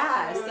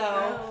 Yeah, Oh,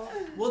 so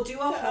no.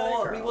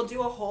 we will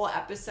do a whole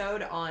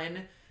episode on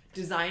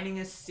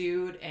designing a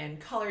suit and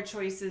color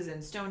choices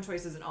and stone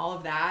choices and all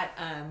of that.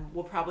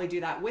 We'll probably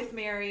do that with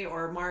Mary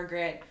or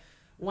Margaret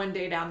one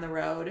day down the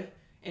road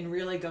and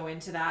really go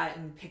into that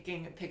and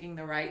picking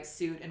the right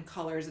suit and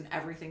colors and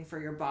everything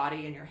for your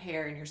body and your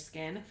hair and your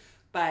skin.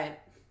 But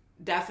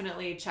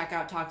definitely check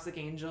out Toxic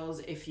Angels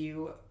if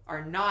you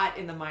are not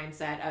in the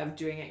mindset of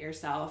doing it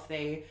yourself.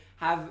 They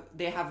have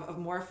a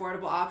more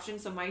affordable option.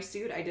 So my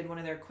suit, I did one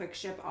of their quick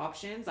ship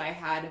options. I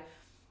had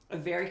a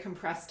very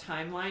compressed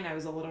timeline. I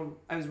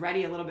was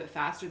ready a little bit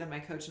faster than my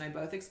coach and I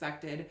both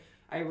expected.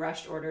 I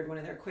ordered one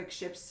of their quick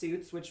ship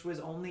suits, which was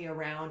only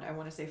around, I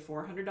want to say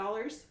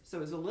 $400. So it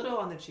was a little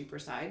on the cheaper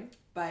side,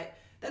 but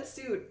that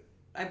suit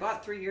I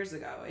bought 3 years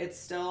ago. It's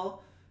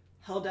still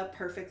held up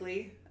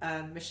perfectly.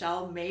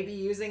 Michelle may be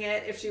using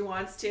it if she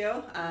wants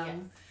to.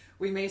 Yes.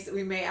 We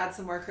may add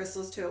some more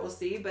crystals to it. We'll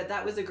see, but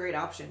that was a great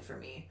option for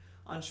me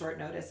on short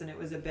notice. And it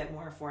was a bit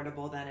more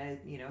affordable than a,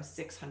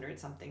 $600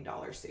 something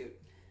suit.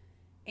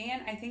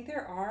 And I think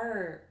there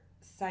are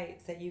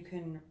sites that you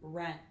can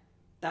rent.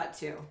 That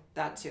too.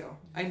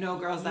 I know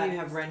girls that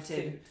have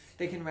rented, suits.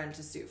 they can rent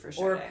a suit for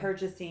sure. Or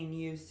purchasing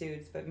used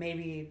suits, but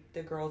maybe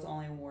the girls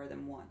only wore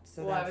them once.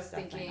 So Well, I that's was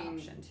definitely an thinking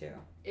option too.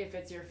 if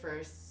it's your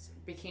first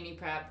bikini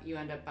prep, you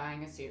end up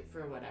buying a suit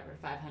for whatever,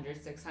 $500,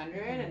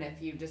 $600, and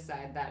if you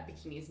decide that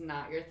bikini's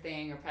not your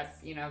thing, or prep,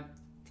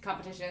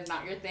 competition is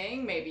not your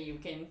thing, maybe you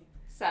can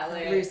resell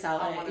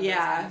it.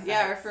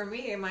 Yeah. Or for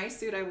me, my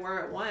suit, I wore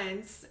it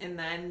once, and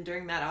then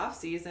during that off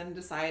season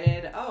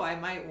decided, I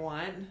might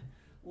want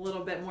a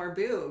little bit more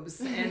boobs,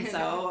 and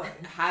so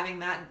having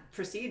that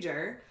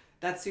procedure,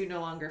 that suit no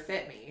longer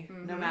fit me.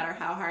 No matter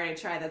how hard I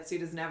try, that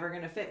suit is never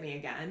going to fit me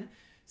again.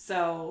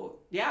 So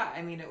yeah,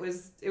 I mean, it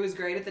was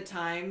great at the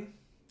time,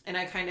 and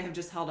I kind of have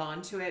just held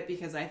on to it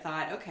because I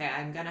thought, okay,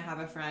 I'm gonna have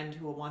a friend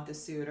who will want the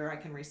suit, or I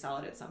can resell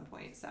it at some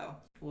point. So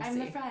we'll see. I'm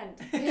the friend.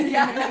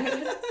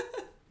 Yeah.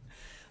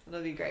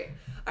 That'll be great.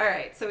 All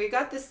right, so we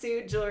got the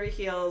suit, jewelry,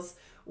 heels.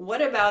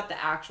 What about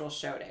the actual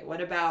show day?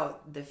 What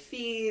about the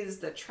fees,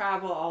 the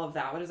travel, all of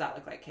that? What does that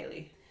look like,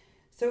 Kaylee?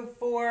 So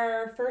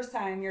for first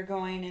time, you're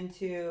going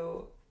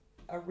into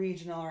a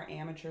regional or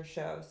amateur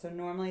show. So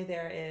normally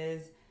there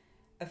is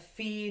a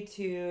fee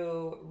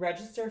to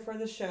register for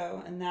the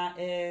show, and that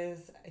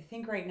is, I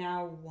think right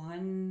now,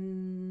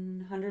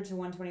 $100 to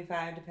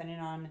 $125, depending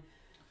on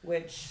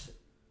which.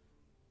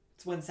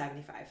 It's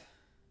 $175.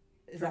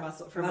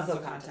 For muscle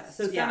contest.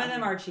 So some of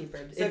them are cheaper.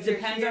 So it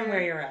depends on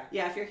where you're at.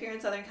 Yeah, if you're here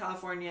in Southern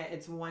California,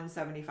 it's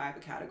 $175 a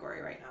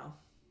category right now.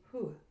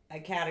 Whew, a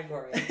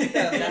category. So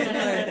that's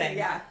another thing.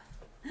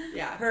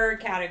 Yeah. Per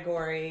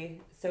category.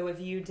 So if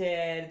you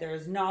did,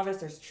 there's novice,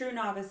 there's true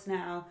novice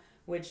now,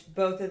 which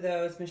both of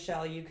those,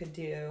 Michelle, you could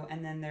do,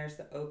 and then there's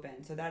the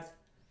open. So that's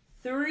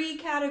 3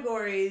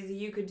 categories.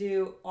 You could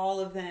do all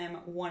of them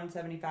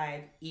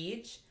 $175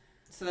 each.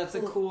 So that's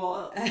a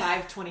cool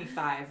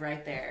 $525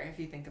 right there, if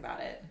you think about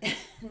it.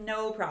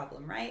 No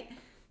problem, right?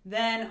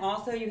 Then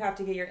also you have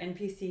to get your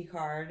NPC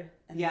card.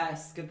 And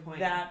yes, good point.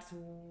 That's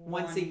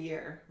once a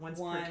year, once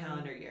per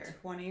calendar year.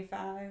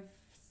 25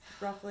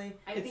 roughly.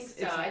 I think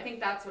so. I think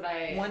that's what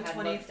I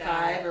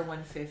 125 or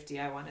 150,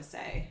 I want to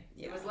say.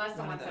 It was less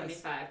than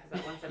 175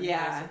 because that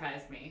 175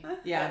 surprised me.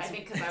 Yeah, I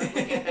think because I was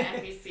looking at the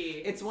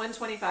NPC. It's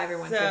 125 or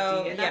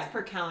 150, and that's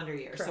per calendar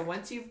year. Correct. So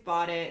once you've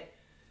bought it,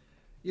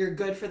 you're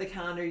good for the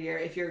calendar year.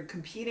 If you're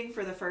competing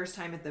for the first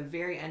time at the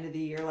very end of the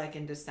year, like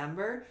in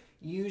December,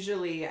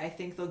 usually I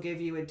think they'll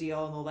give you a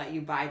deal and they'll let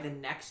you buy the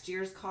next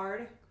year's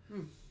card,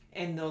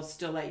 and they'll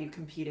still let you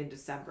compete in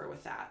December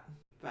with that.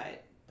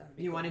 But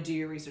you want to do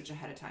your research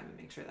ahead of time and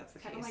make sure that's the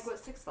case. Kind of like what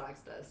Six Flags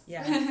does.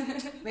 Yeah.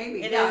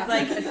 Maybe. It is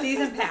like a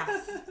season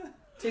pass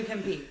to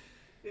compete.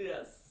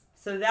 Yes.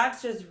 So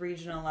that's just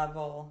regional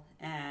level,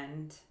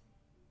 and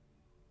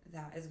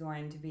that is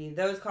going to be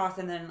those costs.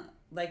 And then,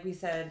 like we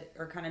said,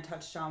 or kind of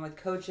touched on with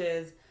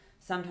coaches,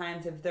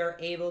 sometimes if they're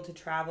able to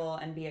travel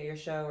and be at your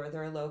show or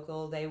they're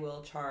local, they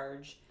will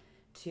charge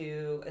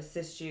to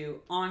assist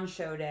you on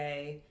show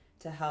day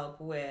to help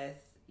with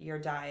your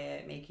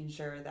diet, making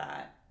sure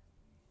that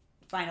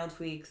final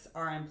tweaks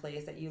are in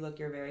place, that you look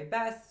your very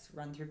best,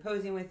 run through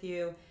posing with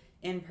you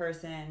in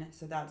person.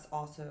 So that's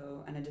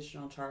also an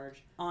additional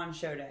charge on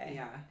show day.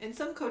 Yeah. And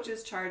some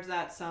coaches charge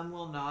that, some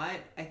will not.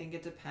 I think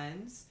it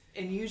depends.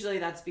 And usually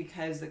that's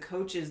because the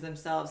coaches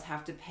themselves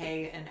have to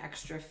pay an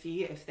extra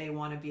fee if they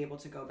want to be able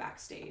to go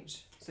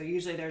backstage. So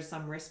usually there's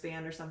some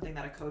wristband or something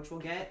that a coach will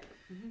get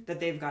that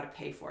they've got to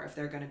pay for if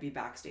they're going to be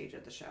backstage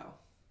at the show.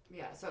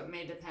 Yeah, so it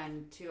may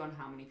depend too on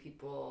how many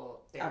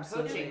people they're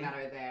coaching that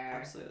are there.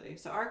 Absolutely.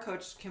 So our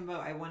coach, Kimbo,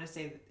 I want to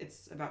say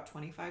it's about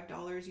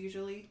 $25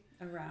 usually.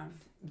 Around.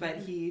 But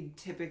he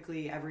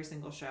typically, every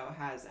single show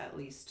has at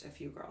least a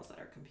few girls that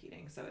are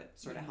competing, so it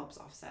sort of helps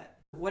offset.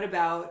 What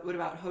about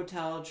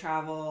hotel,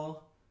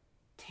 travel,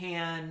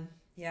 tan?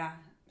 Yeah.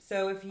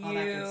 So if you, all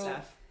that good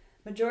stuff.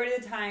 Majority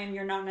of the time,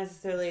 you're not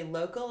necessarily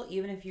local.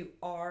 Even if you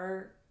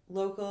are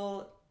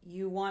local,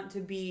 you want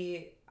to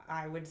be,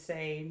 I would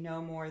say,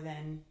 no more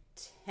than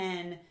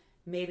 10,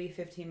 maybe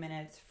 15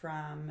 minutes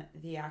from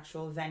the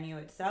actual venue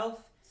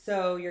itself.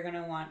 So you're going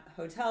to want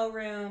hotel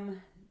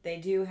room. They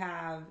do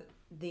have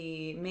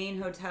the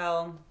main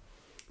hotel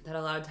that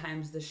a lot of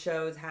times the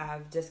shows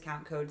have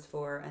discount codes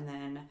for, and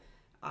then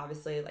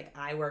obviously, like,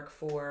 I work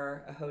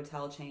for a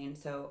hotel chain,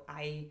 so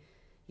I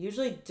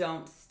usually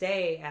don't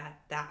stay at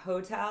that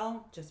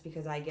hotel just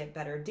because I get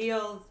better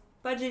deals.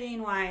 Budgeting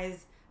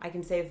wise, I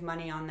can save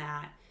money on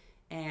that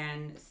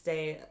and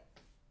stay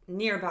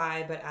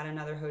nearby but at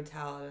another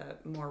hotel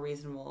at a more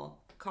reasonable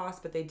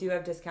cost. But they do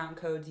have discount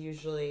codes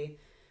usually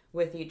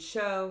with each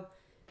show.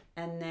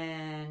 And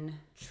then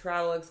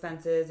travel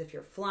expenses, if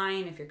you're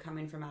flying, if you're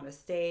coming from out of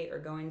state or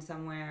going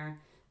somewhere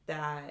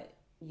that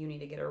you need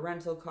to get a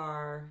rental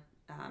car,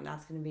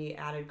 that's going to be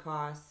added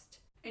cost.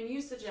 And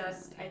you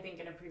suggest, I think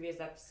in a previous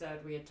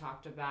episode, we had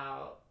talked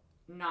about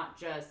not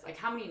just, like,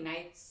 how many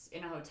nights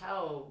in a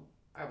hotel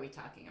are we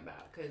talking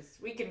about? Because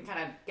we can kind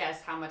of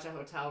guess how much a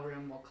hotel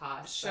room will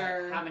cost.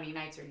 Sure. But how many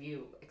nights are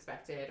you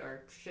expected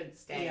or should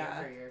stay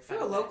for your For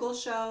a local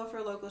show,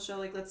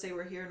 like let's say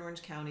we're here in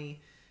Orange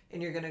County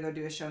and you're going to go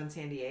do a show in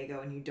San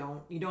Diego and you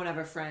don't have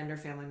a friend or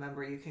family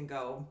member, you can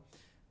go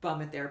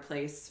bum at their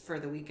place for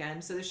the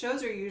weekend. So the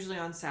shows are usually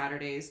on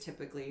Saturdays,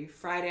 typically.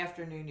 Friday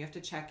afternoon, you have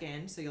to check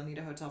in, so you'll need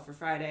a hotel for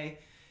Friday.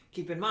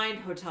 keep in mind,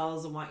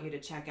 hotels want you to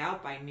check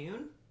out by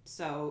noon.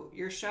 So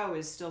your show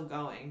is still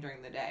going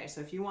during the day.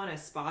 So if you want a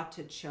spot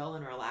to chill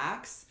and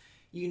relax,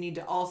 you need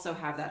to also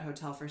have that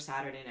hotel for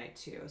Saturday night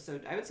too. So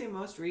I would say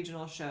most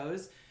regional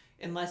shows,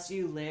 unless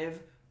you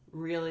live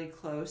really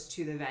close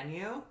to the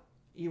venue,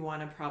 you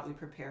want to probably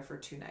prepare for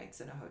 2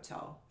 nights in a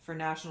hotel. For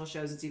national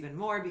shows, it's even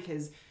more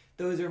because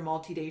those are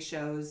multi-day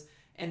shows,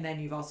 and then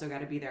you've also got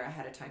to be there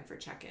ahead of time for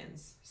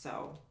check-ins.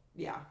 So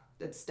yeah,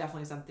 that's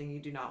definitely something you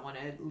do not want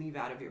to leave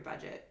out of your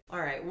budget. All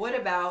right, what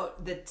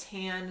about the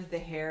tan, the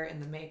hair,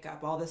 and the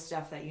makeup, all the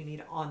stuff that you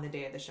need on the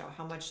day of the show?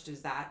 How much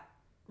does that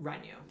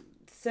run you?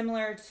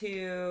 Similar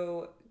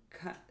to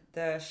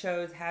the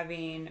shows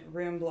having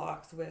room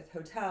blocks with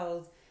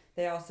hotels,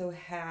 they also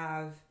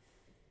have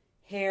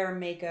hair,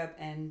 makeup,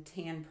 and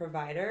tan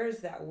providers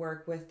that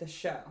work with the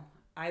show.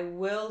 I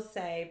will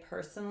say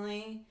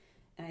personally,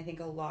 and I think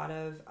a lot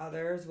of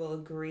others will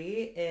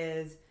agree,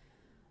 is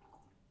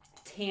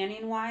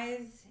tanning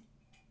wise,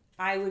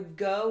 I would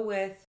go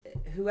with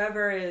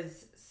whoever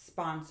is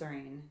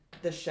sponsoring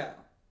the show.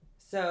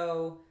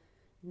 So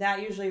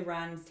that usually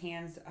runs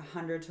tans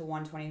 $100 to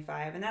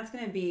 $125, and that's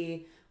going to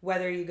be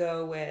whether you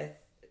go with,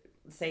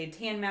 say,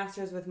 Tan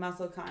Masters with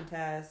Muscle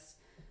Contests,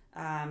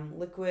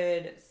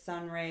 Liquid,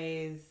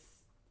 Sunrays,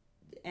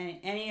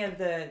 any of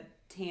the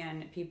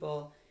tan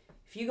people.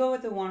 If you go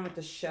with the one with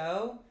the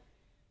show,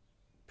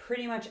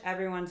 pretty much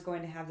everyone's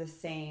going to have the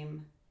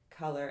same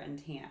color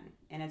and tan,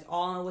 and it's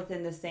all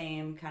within the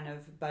same kind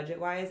of budget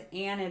wise,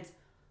 and it's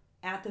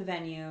at the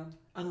venue.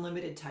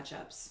 Unlimited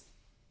touch-ups.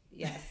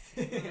 Yes.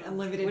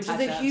 Unlimited which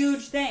touch-ups. is a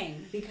huge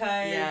thing, because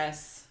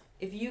yes,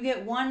 if you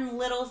get one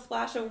little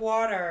splash of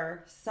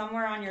water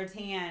somewhere on your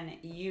tan,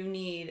 you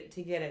need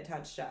to get it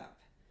touched up.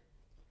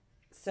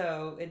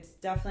 So it's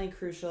definitely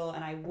crucial,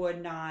 and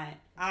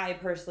I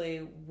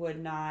personally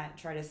would not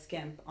try to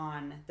skimp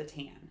on the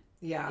tan.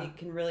 Yeah. It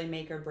can really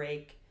make or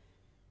break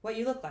what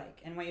you look like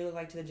and what you look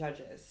like to the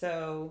judges.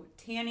 So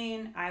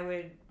tanning, I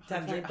would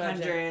definitely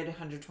budget. 100,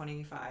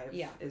 125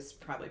 Yeah. is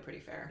probably pretty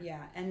fair.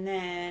 Yeah, and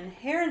then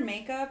hair and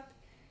makeup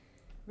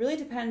really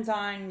depends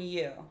on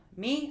you.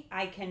 Me,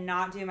 I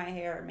cannot do my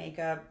hair or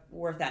makeup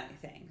worth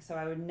anything. So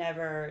I would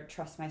never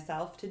trust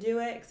myself to do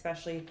it,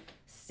 especially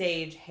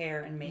stage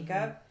hair and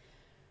makeup.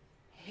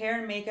 Mm-hmm. Hair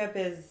and makeup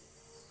is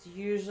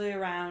usually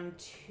around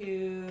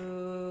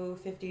 $250,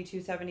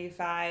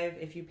 $275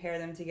 if you pair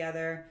them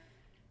together.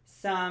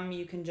 Some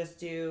you can just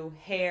do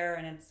hair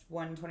and it's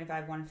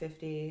 $125,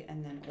 $150,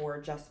 and then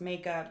or just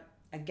makeup.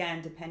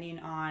 Again, depending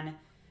on,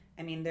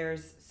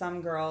 there's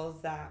some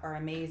girls that are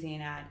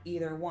amazing at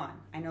either one.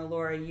 I know,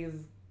 Laura,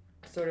 you've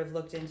sort of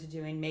looked into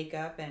doing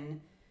makeup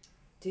and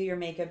do your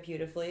makeup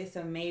beautifully,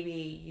 so maybe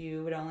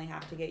you would only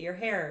have to get your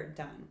hair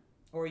done.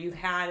 Or you've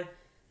had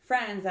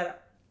friends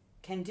that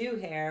can do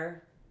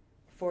hair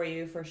for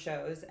you for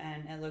shows,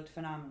 and it looked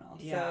phenomenal.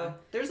 Yeah. So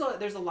there's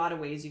a lot of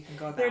ways you can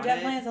go about it. There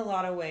definitely is a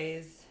lot of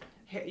ways.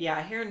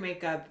 Hair and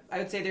makeup, I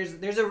would say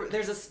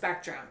there's a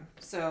spectrum.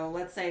 So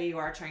let's say you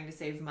are trying to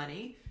save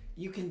money,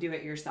 you can do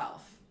it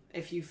yourself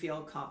if you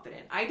feel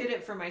confident. I did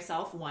it for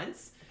myself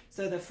once.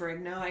 So the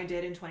Ferrigno I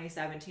did in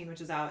 2017,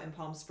 which is out in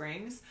Palm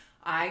Springs,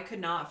 I could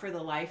not for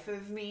the life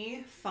of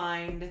me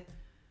find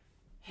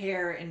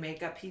hair and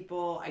makeup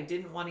people. I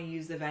didn't want to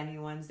use the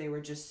venue ones. They were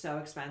just so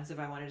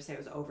expensive. I wanted to say it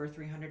was over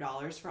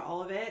 $300 for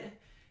all of it.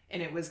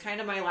 And it was kind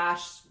of my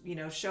last,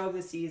 show of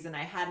the season.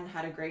 I hadn't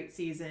had a great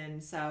season.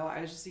 So I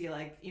was just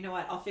like, you know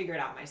what? I'll figure it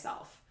out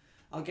myself.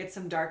 I'll get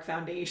some dark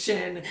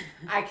foundation.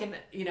 I can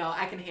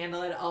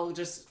handle it. I'll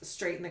just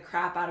straighten the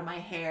crap out of my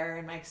hair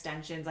and my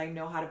extensions. I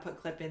know how to put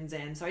clip-ins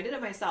in. So I did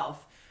it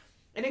myself.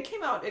 And it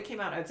came out,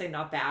 I'd say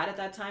not bad at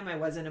that time. I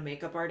wasn't a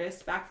makeup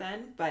artist back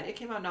then, but it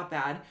came out not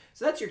bad.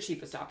 So that's your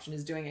cheapest option,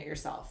 is doing it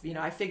yourself.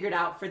 I figured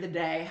out for the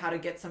day how to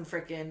get some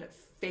freaking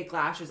fake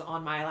lashes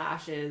on my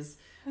lashes,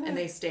 and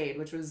they stayed,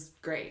 which was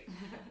great.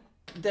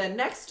 The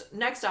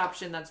next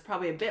option that's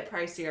probably a bit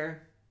pricier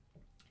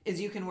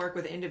is you can work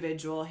with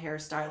individual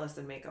hairstylists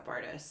and makeup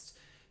artists.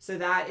 So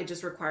that it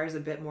just requires a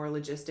bit more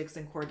logistics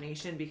and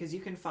coordination, because you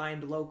can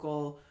find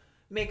local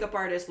makeup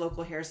artists,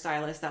 local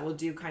hairstylists that will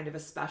do kind of a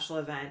special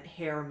event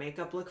hair or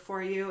makeup look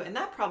for you, and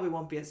that probably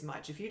won't be as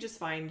much. If you just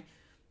find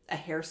a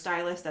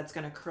hairstylist that's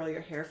going to curl your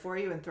hair for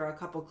you and throw a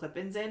couple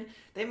clip-ins in,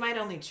 they might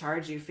only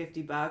charge you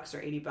 $50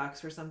 or $80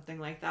 for something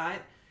like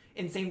that.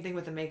 And same thing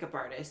with a makeup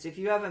artist. If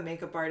you have a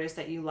makeup artist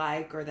that you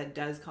like or that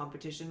does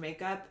competition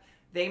makeup,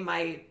 they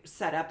might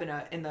set up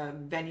in the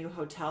venue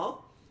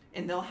hotel,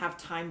 and they'll have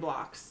time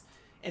blocks,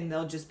 and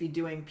they'll just be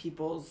doing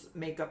people's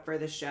makeup for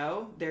the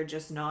show. They're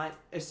just not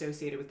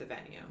associated with the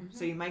venue. Mm-hmm.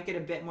 So you might get a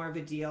bit more of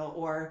a deal.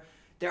 Or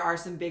there are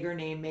some bigger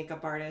name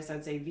makeup artists.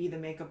 I'd say V the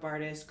Makeup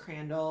Artist,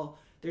 Crandall.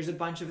 There's a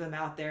bunch of them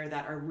out there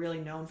that are really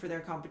known for their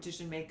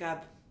competition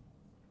makeup.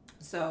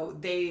 So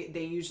they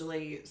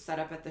usually set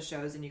up at the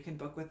shows, and you can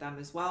book with them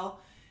as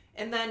well.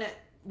 And then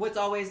what's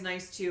always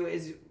nice too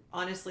is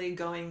honestly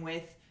going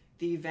with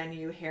the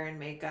venue hair and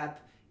makeup.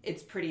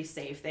 It's pretty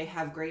safe. They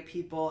have great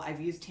people.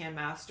 I've used Tan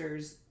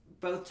Masters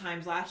both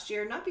times last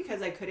year, not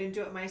because I couldn't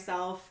do it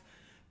myself,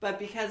 But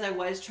because I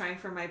was trying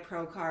for my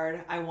pro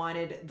card, I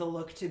wanted the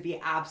look to be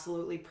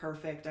absolutely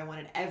perfect. I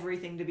wanted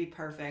everything to be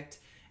perfect.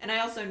 And I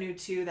also knew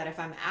too that if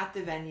I'm at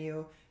the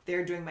venue,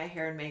 they're doing my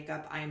hair and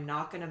makeup, I am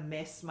not going to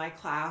miss my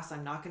class.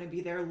 I'm not going to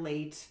be there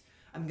late.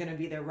 I'm going to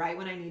be there right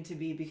when I need to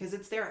be, because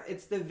it's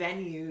the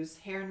venue's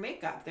hair and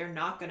makeup. They're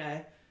not going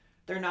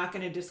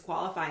to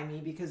disqualify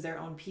me because their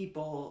own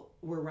people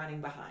were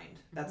running behind.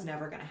 That's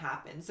never going to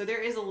happen. So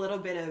there is a little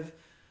bit of,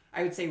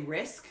 I would say,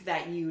 risk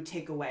that you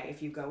take away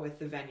if you go with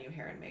the venue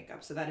hair and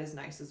makeup. So that is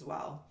nice as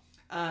well.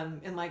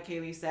 And like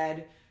Kaylee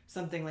said,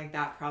 something like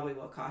that probably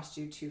will cost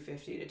you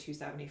 $250 to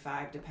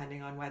 $275,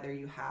 depending on whether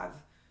you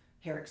have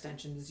hair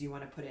extensions you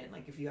want to put in.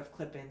 Like if you have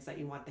clip-ins that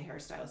you want the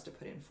hairstylist to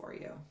put in for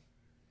you.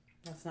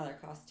 That's another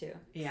cost too.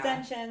 Yeah.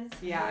 Extensions.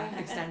 Yeah,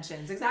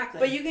 extensions.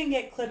 Exactly. But you can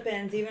get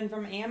clip-ins even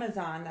from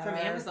Amazon.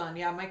 Amazon,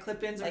 yeah. My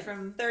clip-ins are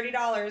from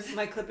 $30.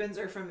 My clip-ins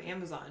are from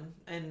Amazon,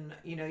 and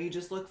you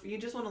just want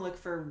to look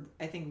for,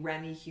 I think,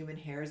 Remy human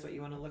hair is what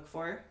you want to look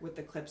for with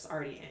the clips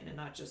already in, and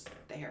not just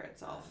the hair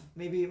itself.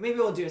 Maybe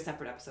we'll do a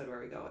separate episode where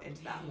we go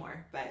into that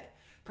more. But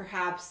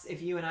perhaps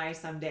if you and I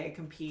someday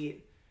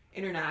compete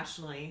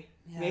internationally,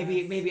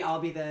 maybe I'll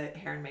be the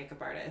hair and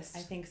makeup artist. I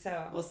think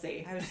so. We'll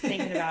see. I was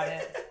thinking about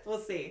it. We'll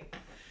see.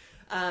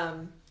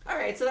 All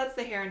right, so that's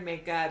the hair and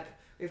makeup.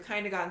 We've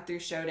kind of gotten through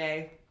show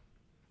day.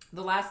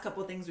 The last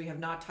couple things we have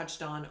not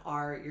touched on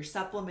are your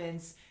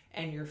supplements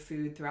and your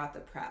food throughout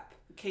the prep.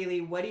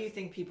 Kaylee, what do you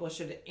think people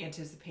should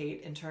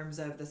anticipate in terms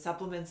of the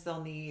supplements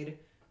they'll need,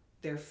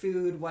 their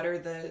food? What are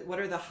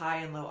the high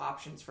and low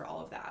options for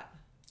all of that?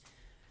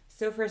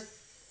 So for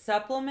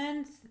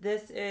supplements,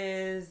 this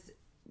is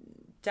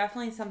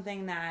definitely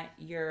something that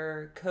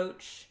your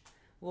coach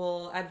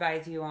will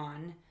advise you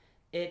on.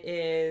 It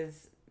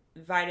is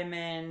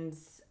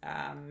vitamins,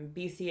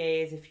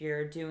 BCAAs if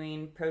you're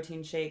doing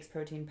protein shakes,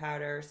 protein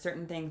powder,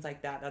 certain things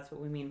like that. That's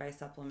what we mean by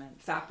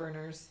supplements. Fat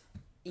burners,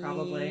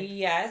 probably.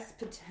 Yes,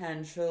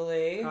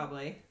 potentially.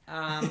 Probably.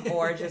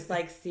 Or just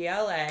like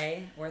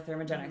CLA or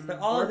thermogenics. But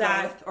all or of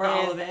that both, or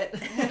all of it.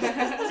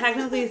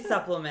 technically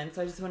supplements.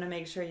 So I just want to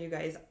make sure you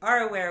guys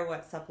are aware of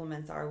what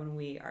supplements are when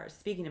we are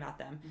speaking about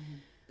them.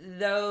 Mm-hmm.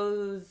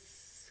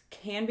 Those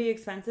can be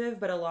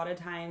expensive, but a lot of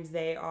times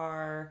they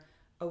are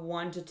a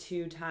 1 to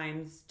 2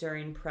 times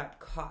during prep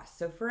cost.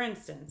 So for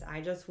instance,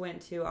 I just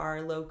went to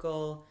our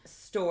local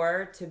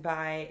store to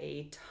buy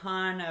a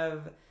ton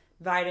of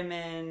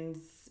vitamins,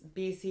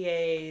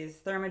 BCAAs,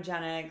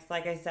 thermogenics.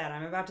 Like I said,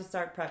 I'm about to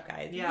start prep,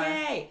 guys.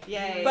 Yeah.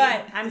 Yay.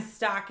 But I'm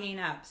stocking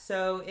up.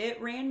 So it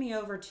ran me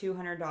over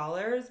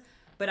 $200,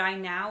 but I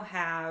now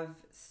have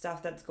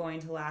stuff that's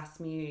going to last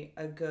me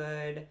a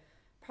good,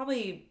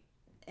 probably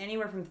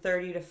anywhere from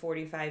 30 to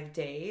 45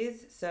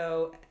 days.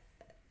 So,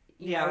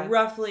 you know,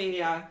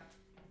 roughly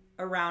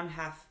around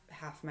half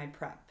my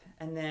prep.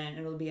 And then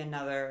it'll be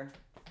another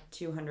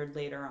 200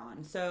 later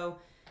on. So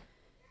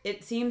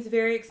it seems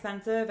very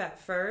expensive at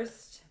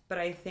first, but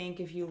I think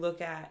if you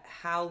look at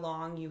how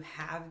long you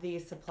have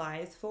these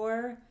supplies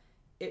for,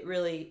 it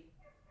really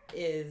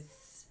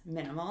is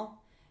minimal.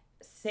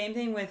 Same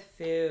thing with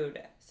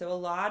food. So a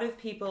lot of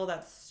people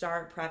that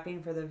start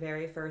prepping for the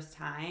very first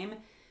time,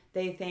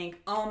 they think,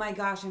 oh my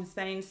gosh, I'm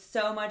spending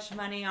so much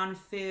money on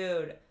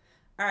food.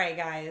 All right,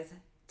 guys,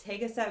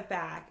 take a step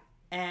back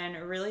and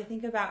really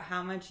think about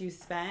how much you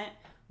spent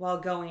while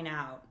going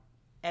out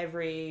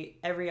every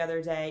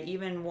other day,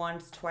 even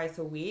once, twice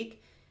a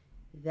week.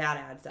 That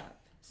adds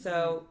up.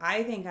 So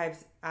I think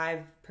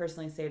I've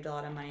personally saved a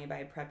lot of money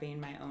by prepping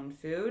my own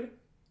food,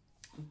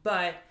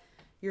 but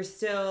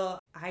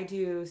I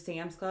do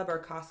Sam's Club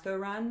or Costco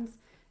runs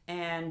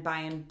and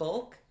buy in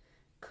bulk,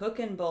 cook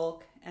in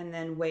bulk, and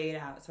then weigh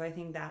it out. So I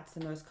think that's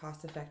the most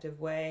cost-effective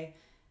way.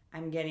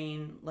 I'm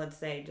getting, let's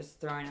say, just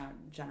throwing out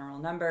general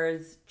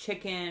numbers,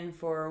 chicken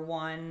for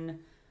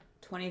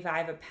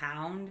 $1.25 a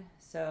pound.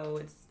 So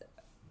it's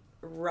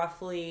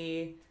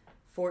roughly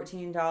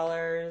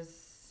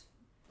 $14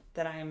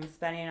 that I'm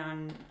spending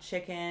on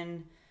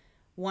chicken.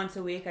 Once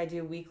a week, I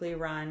do weekly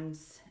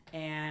runs,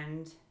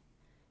 and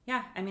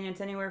yeah, I mean,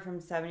 it's anywhere from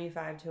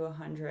 $75 to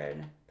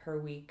 $100 per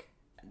week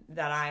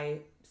that I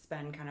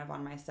spend kind of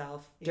on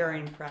myself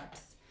during preps.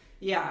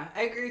 Yeah,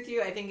 I agree with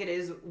you. I think it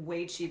is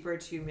way cheaper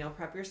to meal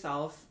prep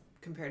yourself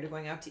compared to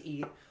going out to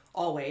eat,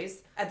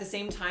 always. At the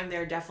same time,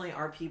 there definitely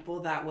are people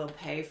that will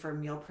pay for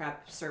meal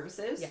prep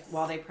services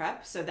while they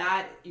prep, so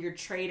that you're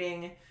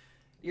trading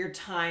your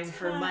time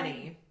for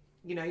money.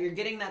 You know, you're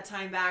getting that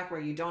time back where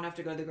you don't have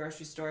to go to the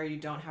grocery store, you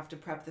don't have to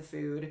prep the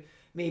food.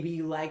 Maybe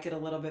you like it a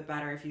little bit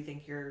better if you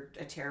think you're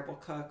a terrible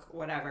cook,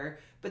 whatever.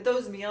 But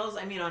those meals,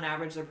 I mean, on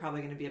average, they're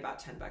probably going to be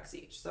about $10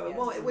 each. So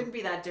it wouldn't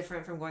be that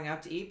different from going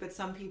out to eat, but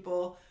some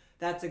people,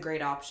 that's a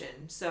great option.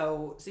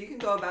 So you can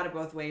go about it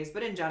both ways.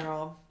 But in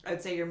general, I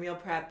would say your meal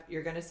prep,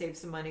 you're going to save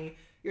some money.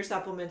 Your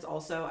supplements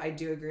also, I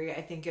do agree.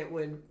 I think it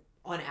would,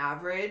 on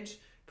average,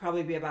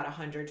 probably be about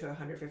 $100 to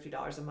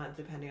 $150 a month,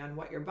 depending on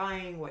what you're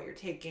buying, what you're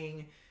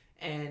taking,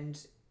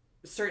 and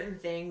certain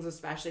things,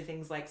 especially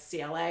things like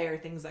CLA or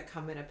things that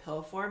come in a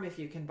pill form, if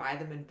you can buy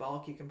them in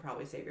bulk, you can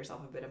probably save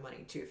yourself a bit of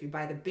money too. If you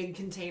buy the big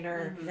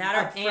container,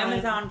 that or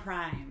Amazon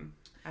Prime.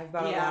 I've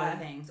bought a lot of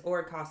things,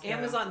 or Costco.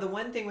 Amazon. The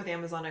one thing with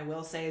Amazon I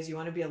will say is you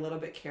want to be a little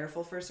bit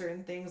careful for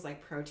certain things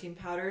like protein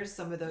powders.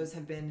 Some of those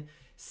have been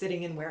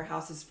sitting in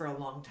warehouses for a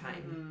long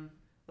time,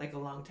 like a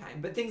long time.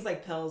 But things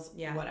like pills,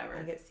 whatever.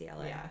 I get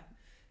CLA.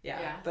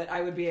 Yeah, but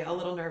I would be a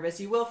little nervous.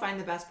 You will find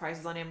the best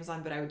prices on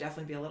Amazon, but I would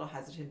definitely be a little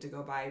hesitant to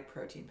go buy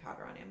protein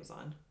powder on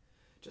Amazon,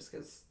 just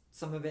because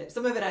some of it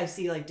I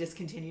see like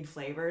discontinued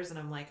flavors, and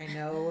I'm like, I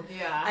know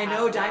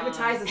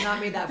Dymatize has not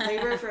made that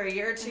flavor for a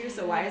year or two,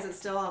 so why is it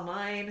still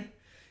online?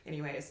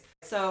 Anyways,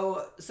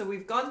 so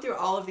we've gone through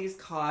all of these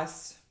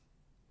costs.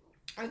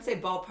 I would say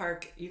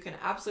ballpark, you can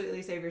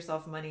absolutely save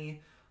yourself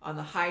money. On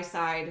the high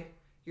side,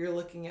 you're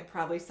looking at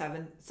probably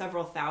several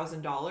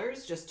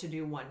 $1,000s just to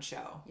do one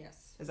show.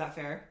 Yes. Is that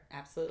fair?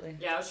 Absolutely.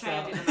 Yeah, I was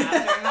trying to do the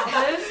math during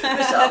all this.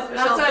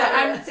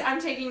 That's why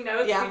I'm taking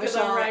notes because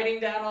I'm writing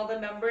down all the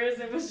numbers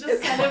and was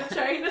just kind of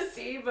trying to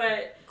see,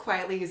 but...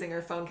 Quietly using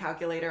her phone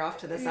calculator off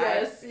to the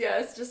side.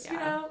 Yes. Just,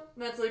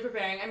 mentally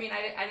preparing. I mean,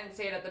 I didn't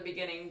say it at the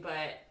beginning,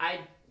 but I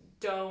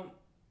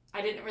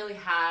didn't really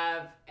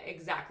have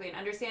exactly an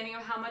understanding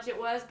of how much it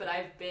was, but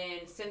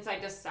since I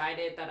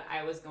decided that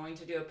I was going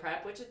to do a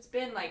prep, which it's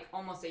been like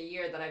almost a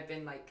year that I've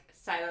been like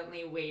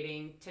silently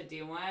waiting to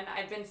do one,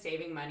 I've been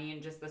saving money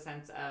in just the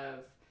sense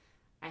of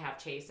I have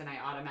Chase and I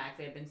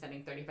automatically have been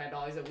sending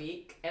 $35 a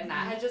week, and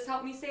that has just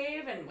helped me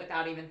save and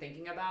without even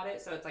thinking about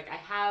it. So it's like I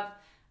have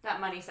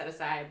that money set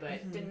aside,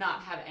 but did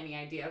not have any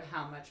idea of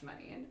how much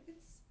money, and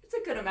it's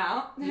a good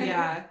amount.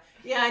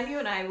 Yeah, and you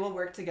and I will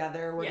work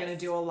together. We're going to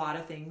do a lot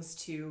of things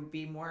to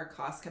be more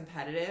cost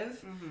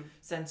competitive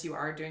since you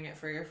are doing it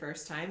for your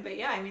first time. But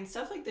yeah, I mean,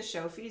 stuff like the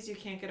show fees, you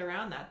can't get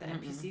around that. The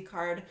NPC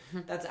card,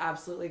 that's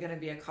absolutely going to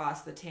be a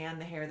cost. The tan,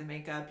 the hair, the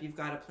makeup, you've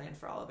got to plan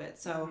for all of it.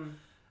 So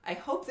I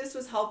hope this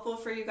was helpful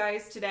for you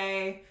guys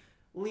today.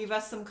 Leave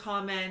us some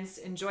comments,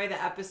 enjoy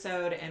the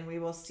episode, and we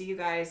will see you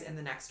guys in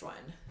the next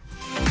one.